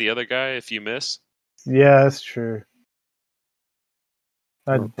still hit the other guy if you miss? Yeah, that's true.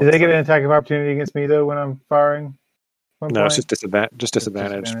 Do they get an attack of opportunity against me though when I'm firing? No, it's just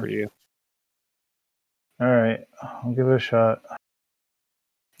disadvantage for you. All right, I'll give it a shot.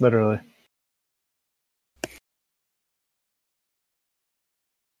 Literally.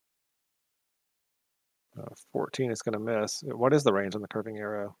 Uh, 14 is going to miss. What is the range on the curving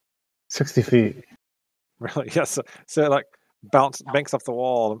arrow? 60 feet. Really? Yes. So it like banks off the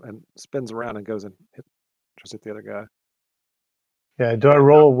wall and spins around and goes and tries to hit the other guy. Yeah. Do I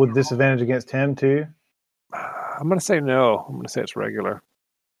roll with disadvantage against him too? I'm going to say no. I'm going to say it's regular.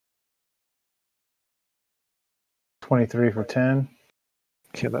 23 for 10.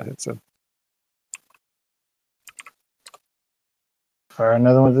 Yeah, that hits him. Fire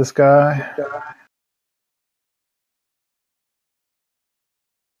another one with this guy.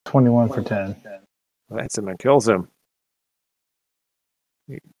 21 for 10. That hits him and kills him.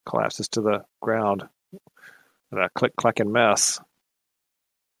 He collapses to the ground in a click-clacking mess.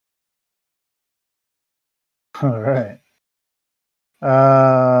 All right.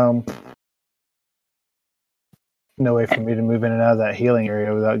 No way for me to move in and out of that healing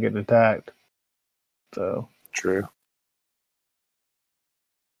area without getting attacked. So True.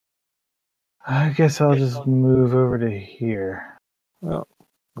 I guess I'll just move over to here. Oh,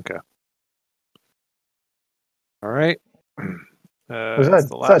 okay. All right. Was it's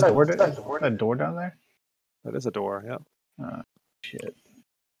the last that one. a door down there? That is a door, yeah. Oh, shit.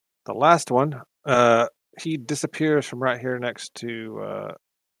 The last one, he disappears from right here next to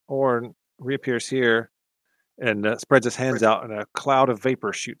Orn, reappears here, and spreads his hands out, and a cloud of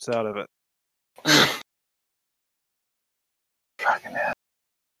vapor shoots out of it. Fucking hell.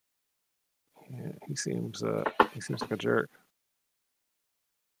 Yeah, he seems like a jerk.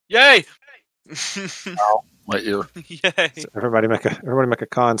 Yay! My ear. Yay! So everybody make a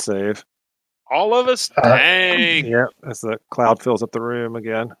con save. All of us? Dang. Yeah, as the cloud fills up the room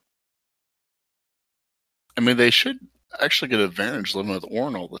again. I mean, they should actually get advantage living with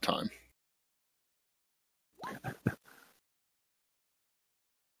Orn all the time.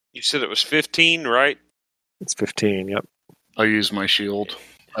 You said it was 15, right? It's 15. Yep. I use my shield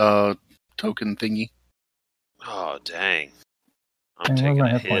token thingy. Oh, dang. I'm Dang, where'd taking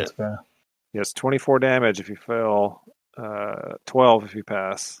my a hit points hit. go? Yes, 24 damage if you fail. 12 if you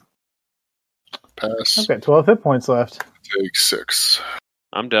pass. Pass. I've got 12 hit points left. Take 6.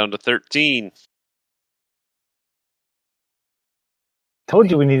 I'm down to 13. Told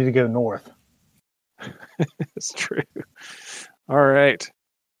you we needed to go north. It's true. All right.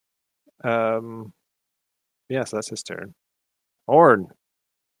 Yeah, so that's his turn. Orn.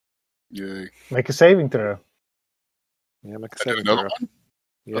 Yay. Make a saving throw. Yeah, make a I did saving another throw. one?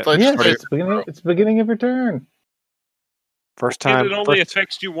 Yeah. I thought I Yes, just already- it's the beginning of your turn. First And time. it only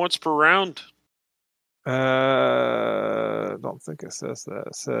affects you once per round. I don't think it says that.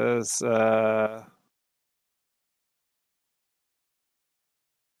 It says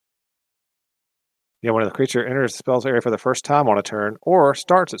when the creature enters the spell's area for the first time on a turn or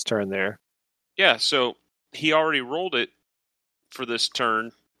starts its turn there. Yeah, so he already rolled it for this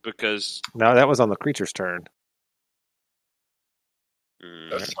turn because... No, that was on the creature's turn.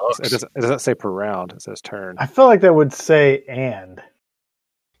 That sucks. It doesn't say per round. It says turn. I feel like that would say and.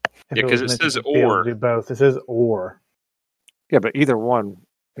 If Yeah, 'cause was it meant says to be able to or. do both. It says or. Yeah, but either one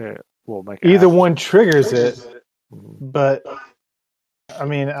will make it Either happen. one triggers it, Mhm. but I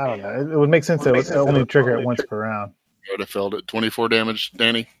mean, I don't know. It would make sense that it would only trigger it once per round. I would have failed it. 24 damage,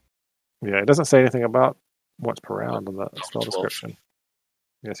 Danny. Yeah, it doesn't say anything about once per round in the spell 12. description.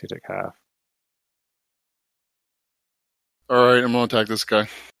 Yes, you take half. All right, I'm going to attack this guy.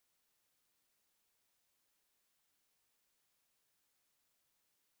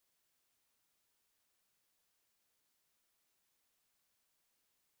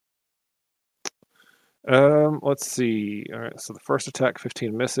 Let's see. All right, so the first attack,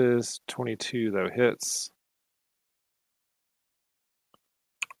 15 misses. 22 though hits.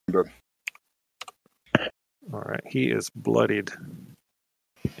 Good. All right, he is bloodied,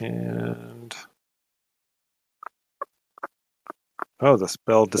 and the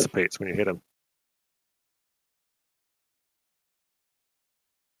spell dissipates when you hit him.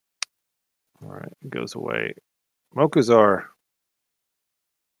 All right, it goes away. Mokuzar.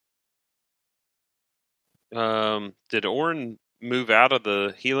 Did Orin move out of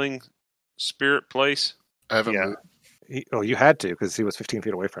the healing spirit place? I haven't Yeah. moved. You had to because he was 15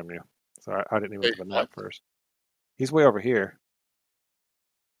 feet away from you. So I didn't even Wait, look at that what? first. He's way over here.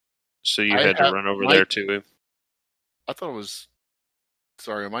 So you I had to have run over my- there to him? I thought it was...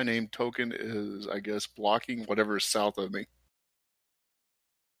 Sorry, my name token is, I guess, blocking whatever is south of me.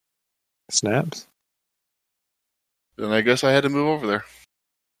 Snaps. Then I guess I had to move over there.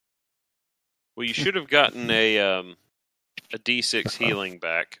 Well, you should have gotten a D6 healing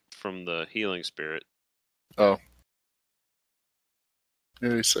back from the healing spirit. Oh.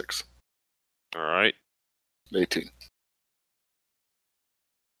 86. All right. 18.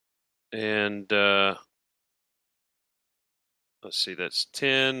 And let's see, that's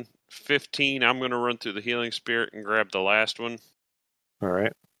 10, 15. I'm going to run through the healing spirit and grab the last one. All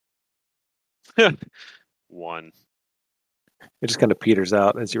right. 1. It just kind of peters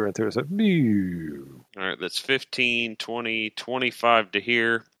out as you run through. It's like, "Boo." All right, that's 15, 20, 25 to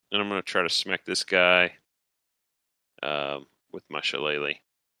here. And I'm going to try to smack this guy with my shillelagh.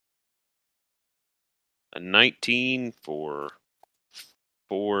 A 19 for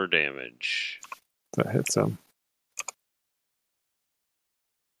 4 damage. That hits him.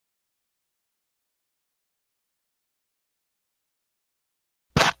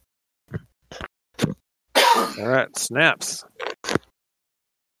 All right, snaps.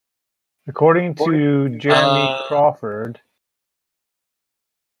 According to Jeremy Crawford,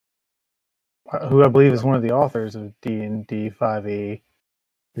 who I believe is one of the authors of D&D 5e,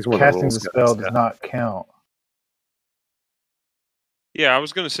 He's one of the casting rules the spell guys, does not count. Yeah, I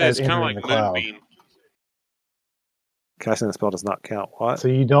was going to say As it's kind of entering like the cloud. Moonbeam. Casting the spell does not count. What? So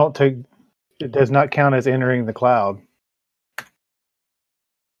you don't take. It does not count as entering the cloud.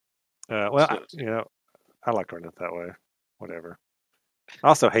 I like running it that way. Whatever. I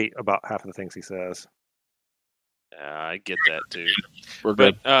also hate about half of the things he says. I get that too. We're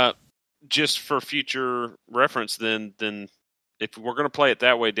good. But just for future reference, then if we're going to play it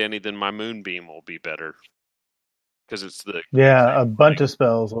that way, Danny, then my Moonbeam will be better. Because it's the... Yeah, a bunch of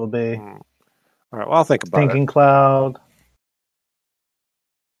spells will be. All right, well, I'll think about Thinking it. Cloud.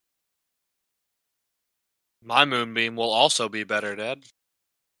 My Moonbeam will also be better, Dad.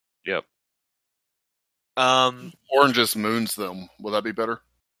 Yep. Orange just moons them. Will that be better?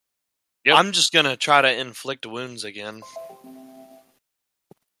 Yep. I'm just going to try to inflict wounds again.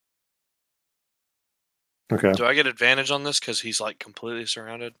 Okay. Do I get advantage on this because he's like completely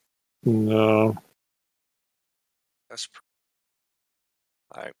surrounded? No. That's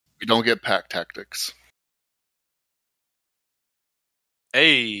all right. We don't get pack tactics.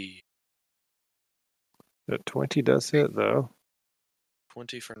 Hey, The 20 does hit, though.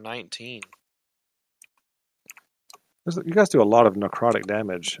 20 for 19. You guys do a lot of necrotic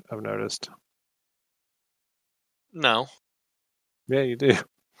damage, I've noticed. No. Yeah, you do.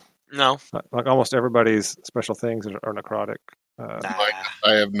 No. Like almost everybody's special things are necrotic. Nah.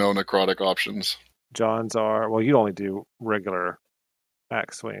 I have no necrotic options. John's are... Well, you only do regular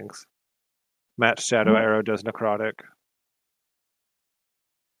axe swings. Matt's Shadow Arrow does necrotic.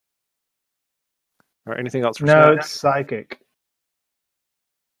 Or anything else for No, Snap? it's psychic.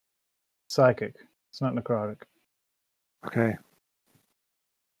 Psychic. It's not necrotic. Okay.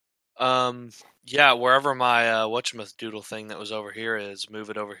 Yeah, wherever my whatchamadoodle thing that was over here is,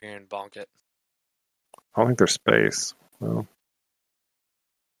 move it over here and bonk it. I don't think there's space. Well,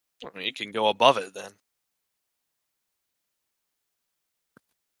 I mean, you can go above it then.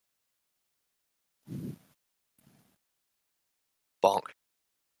 Bonk.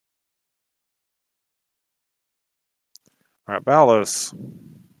 all right, Balos.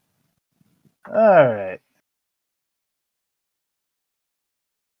 All right.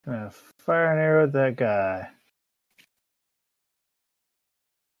 Gonna fire an arrow at that guy.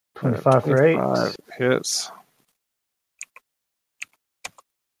 25 for 8. 25 hits.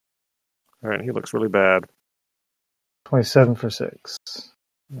 All right, he looks really bad. 27 for 6.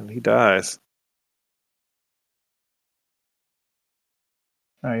 And he dies.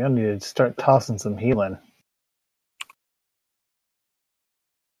 All right, y'all need to start tossing some healing.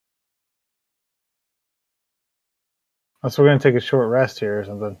 So we're going to take a short rest here or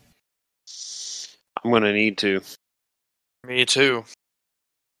something. I'm going to need to. Me too.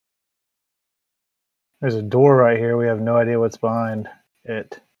 There's a door right here. We have no idea what's behind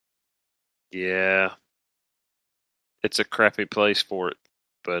it. Yeah. It's a crappy place for it.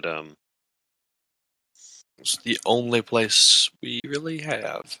 But, It's the only place we really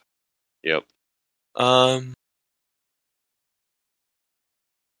have. Yep. I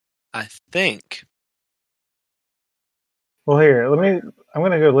think. Well, here, I'm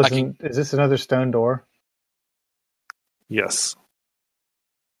going to go listen. Is this another stone door? Yes.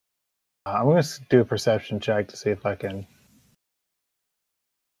 I'm going to do a perception check to see if I can.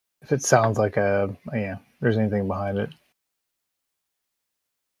 If it sounds like there's anything behind it.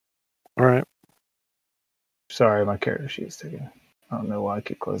 All right. Sorry, my character sheet's taking. I don't know why I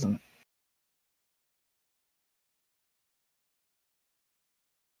keep closing it.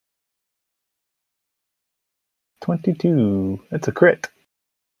 $22. That's a crit.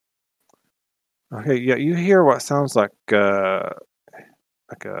 Okay, yeah, you hear what sounds like a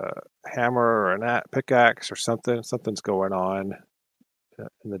hammer or a pickaxe or something. Something's going on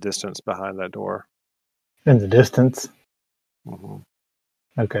in the distance behind that door. In the distance. Mm-hmm.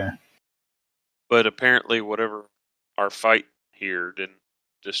 Okay. But apparently, whatever our fight here didn't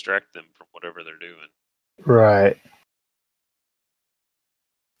distract them from whatever they're doing. Right.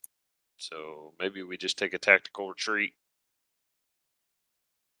 So maybe we just take a tactical retreat.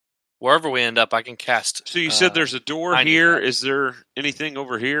 Wherever we end up, I can cast. So you said there's a door tiny here. hut. Is there anything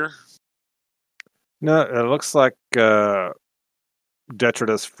over here? No, it looks like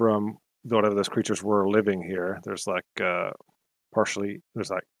detritus from whatever those creatures were living here. There's like partially,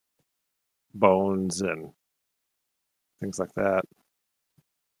 there's like bones and things like that.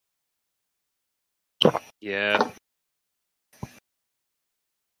 Yeah.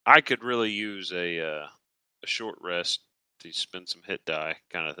 I could really use a short rest to spend some hit die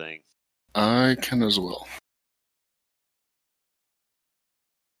kind of thing. I can as well.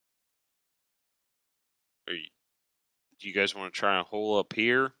 Do you guys want to try a hole up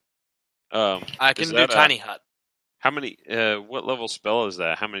here? I can is do that tiny hut. How many? What level spell is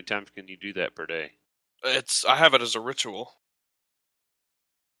that? How many times can you do that per day? I have it as a ritual.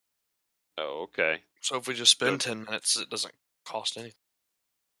 Oh, okay. So if we just spend 10 minutes, it doesn't cost anything.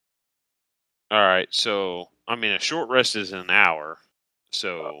 All right. So I mean, a short rest is an hour.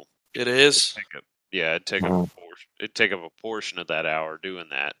 So It is it'd take up a portion. It'd take up a portion of that hour doing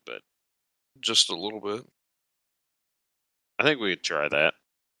that, but just a little bit. I think we could try that.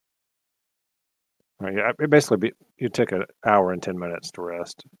 Right, yeah, it basically you'd take an hour and 10 minutes to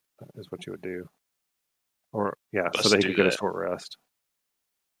rest, is what you would do. Or yeah, Let's so that you do could get a that. short rest.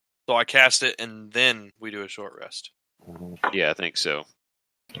 So I cast it, and then we do a short rest. Yeah, I think so.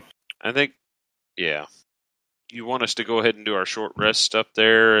 Yeah. You want us to go ahead and do our short rest up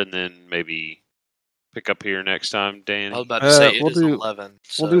there, and then maybe pick up here next time, Danny? I was about to say we'll it is do- 11.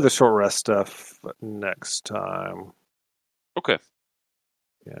 We'll do the short rest stuff next time. Okay.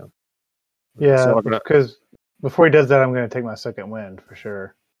 Yeah. Yeah, So we're gonna- because before he does that, I'm going to take my second wind for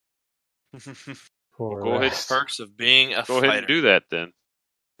sure. For go ahead, rest. Perks of being a Go fighter. ahead and do that then.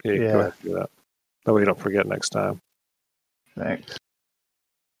 yeah, Yeah. go ahead and do that. That way you don't forget next time. Thanks.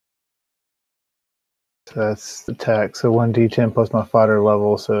 So that's the attack. So 1d10 plus my fighter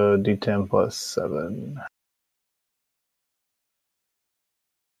level, so d10 plus 7.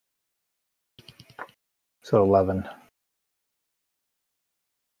 So 11.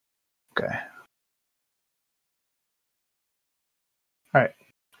 Okay. All right.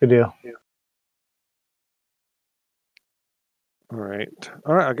 Good deal. All right.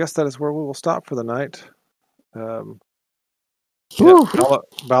 I guess that is where we will stop for the night. Woo!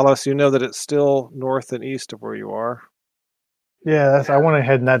 Balos, you know that it's still north and east of where you are. Yeah, I want to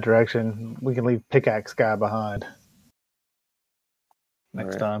head in that direction. We can leave Pickaxe Guy behind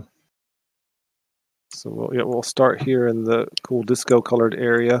next time. So we'll start here in the cool disco colored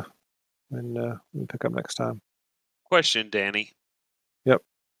area, and we'll pick up next time. Question, Danny. Yep.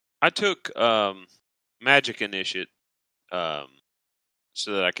 I took Magic Initiate so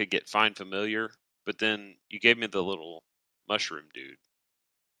that I could get Find Familiar, but then you gave me the little mushroom dude.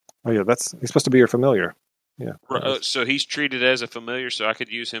 Oh yeah, he's supposed to be your familiar. Yeah. So he's treated as a familiar, so I could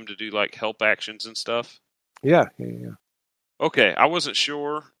use him to do like help actions and stuff. Yeah. Okay, I wasn't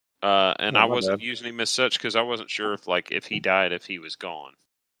sure, and Oh, I my wasn't bad. using him as such because I wasn't sure if he died, if he was gone.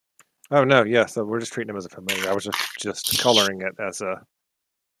 Oh no, yeah. So we're just treating him as a familiar. I was just coloring it as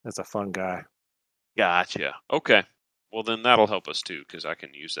a fun guy. Gotcha. Okay. Well, then that'll help us too, because I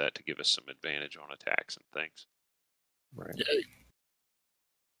can use that to give us some advantage on attacks and things. Right. Yay.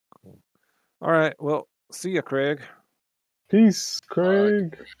 Cool. All right. Well, see ya, Craig. Peace,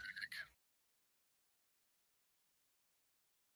 Craig.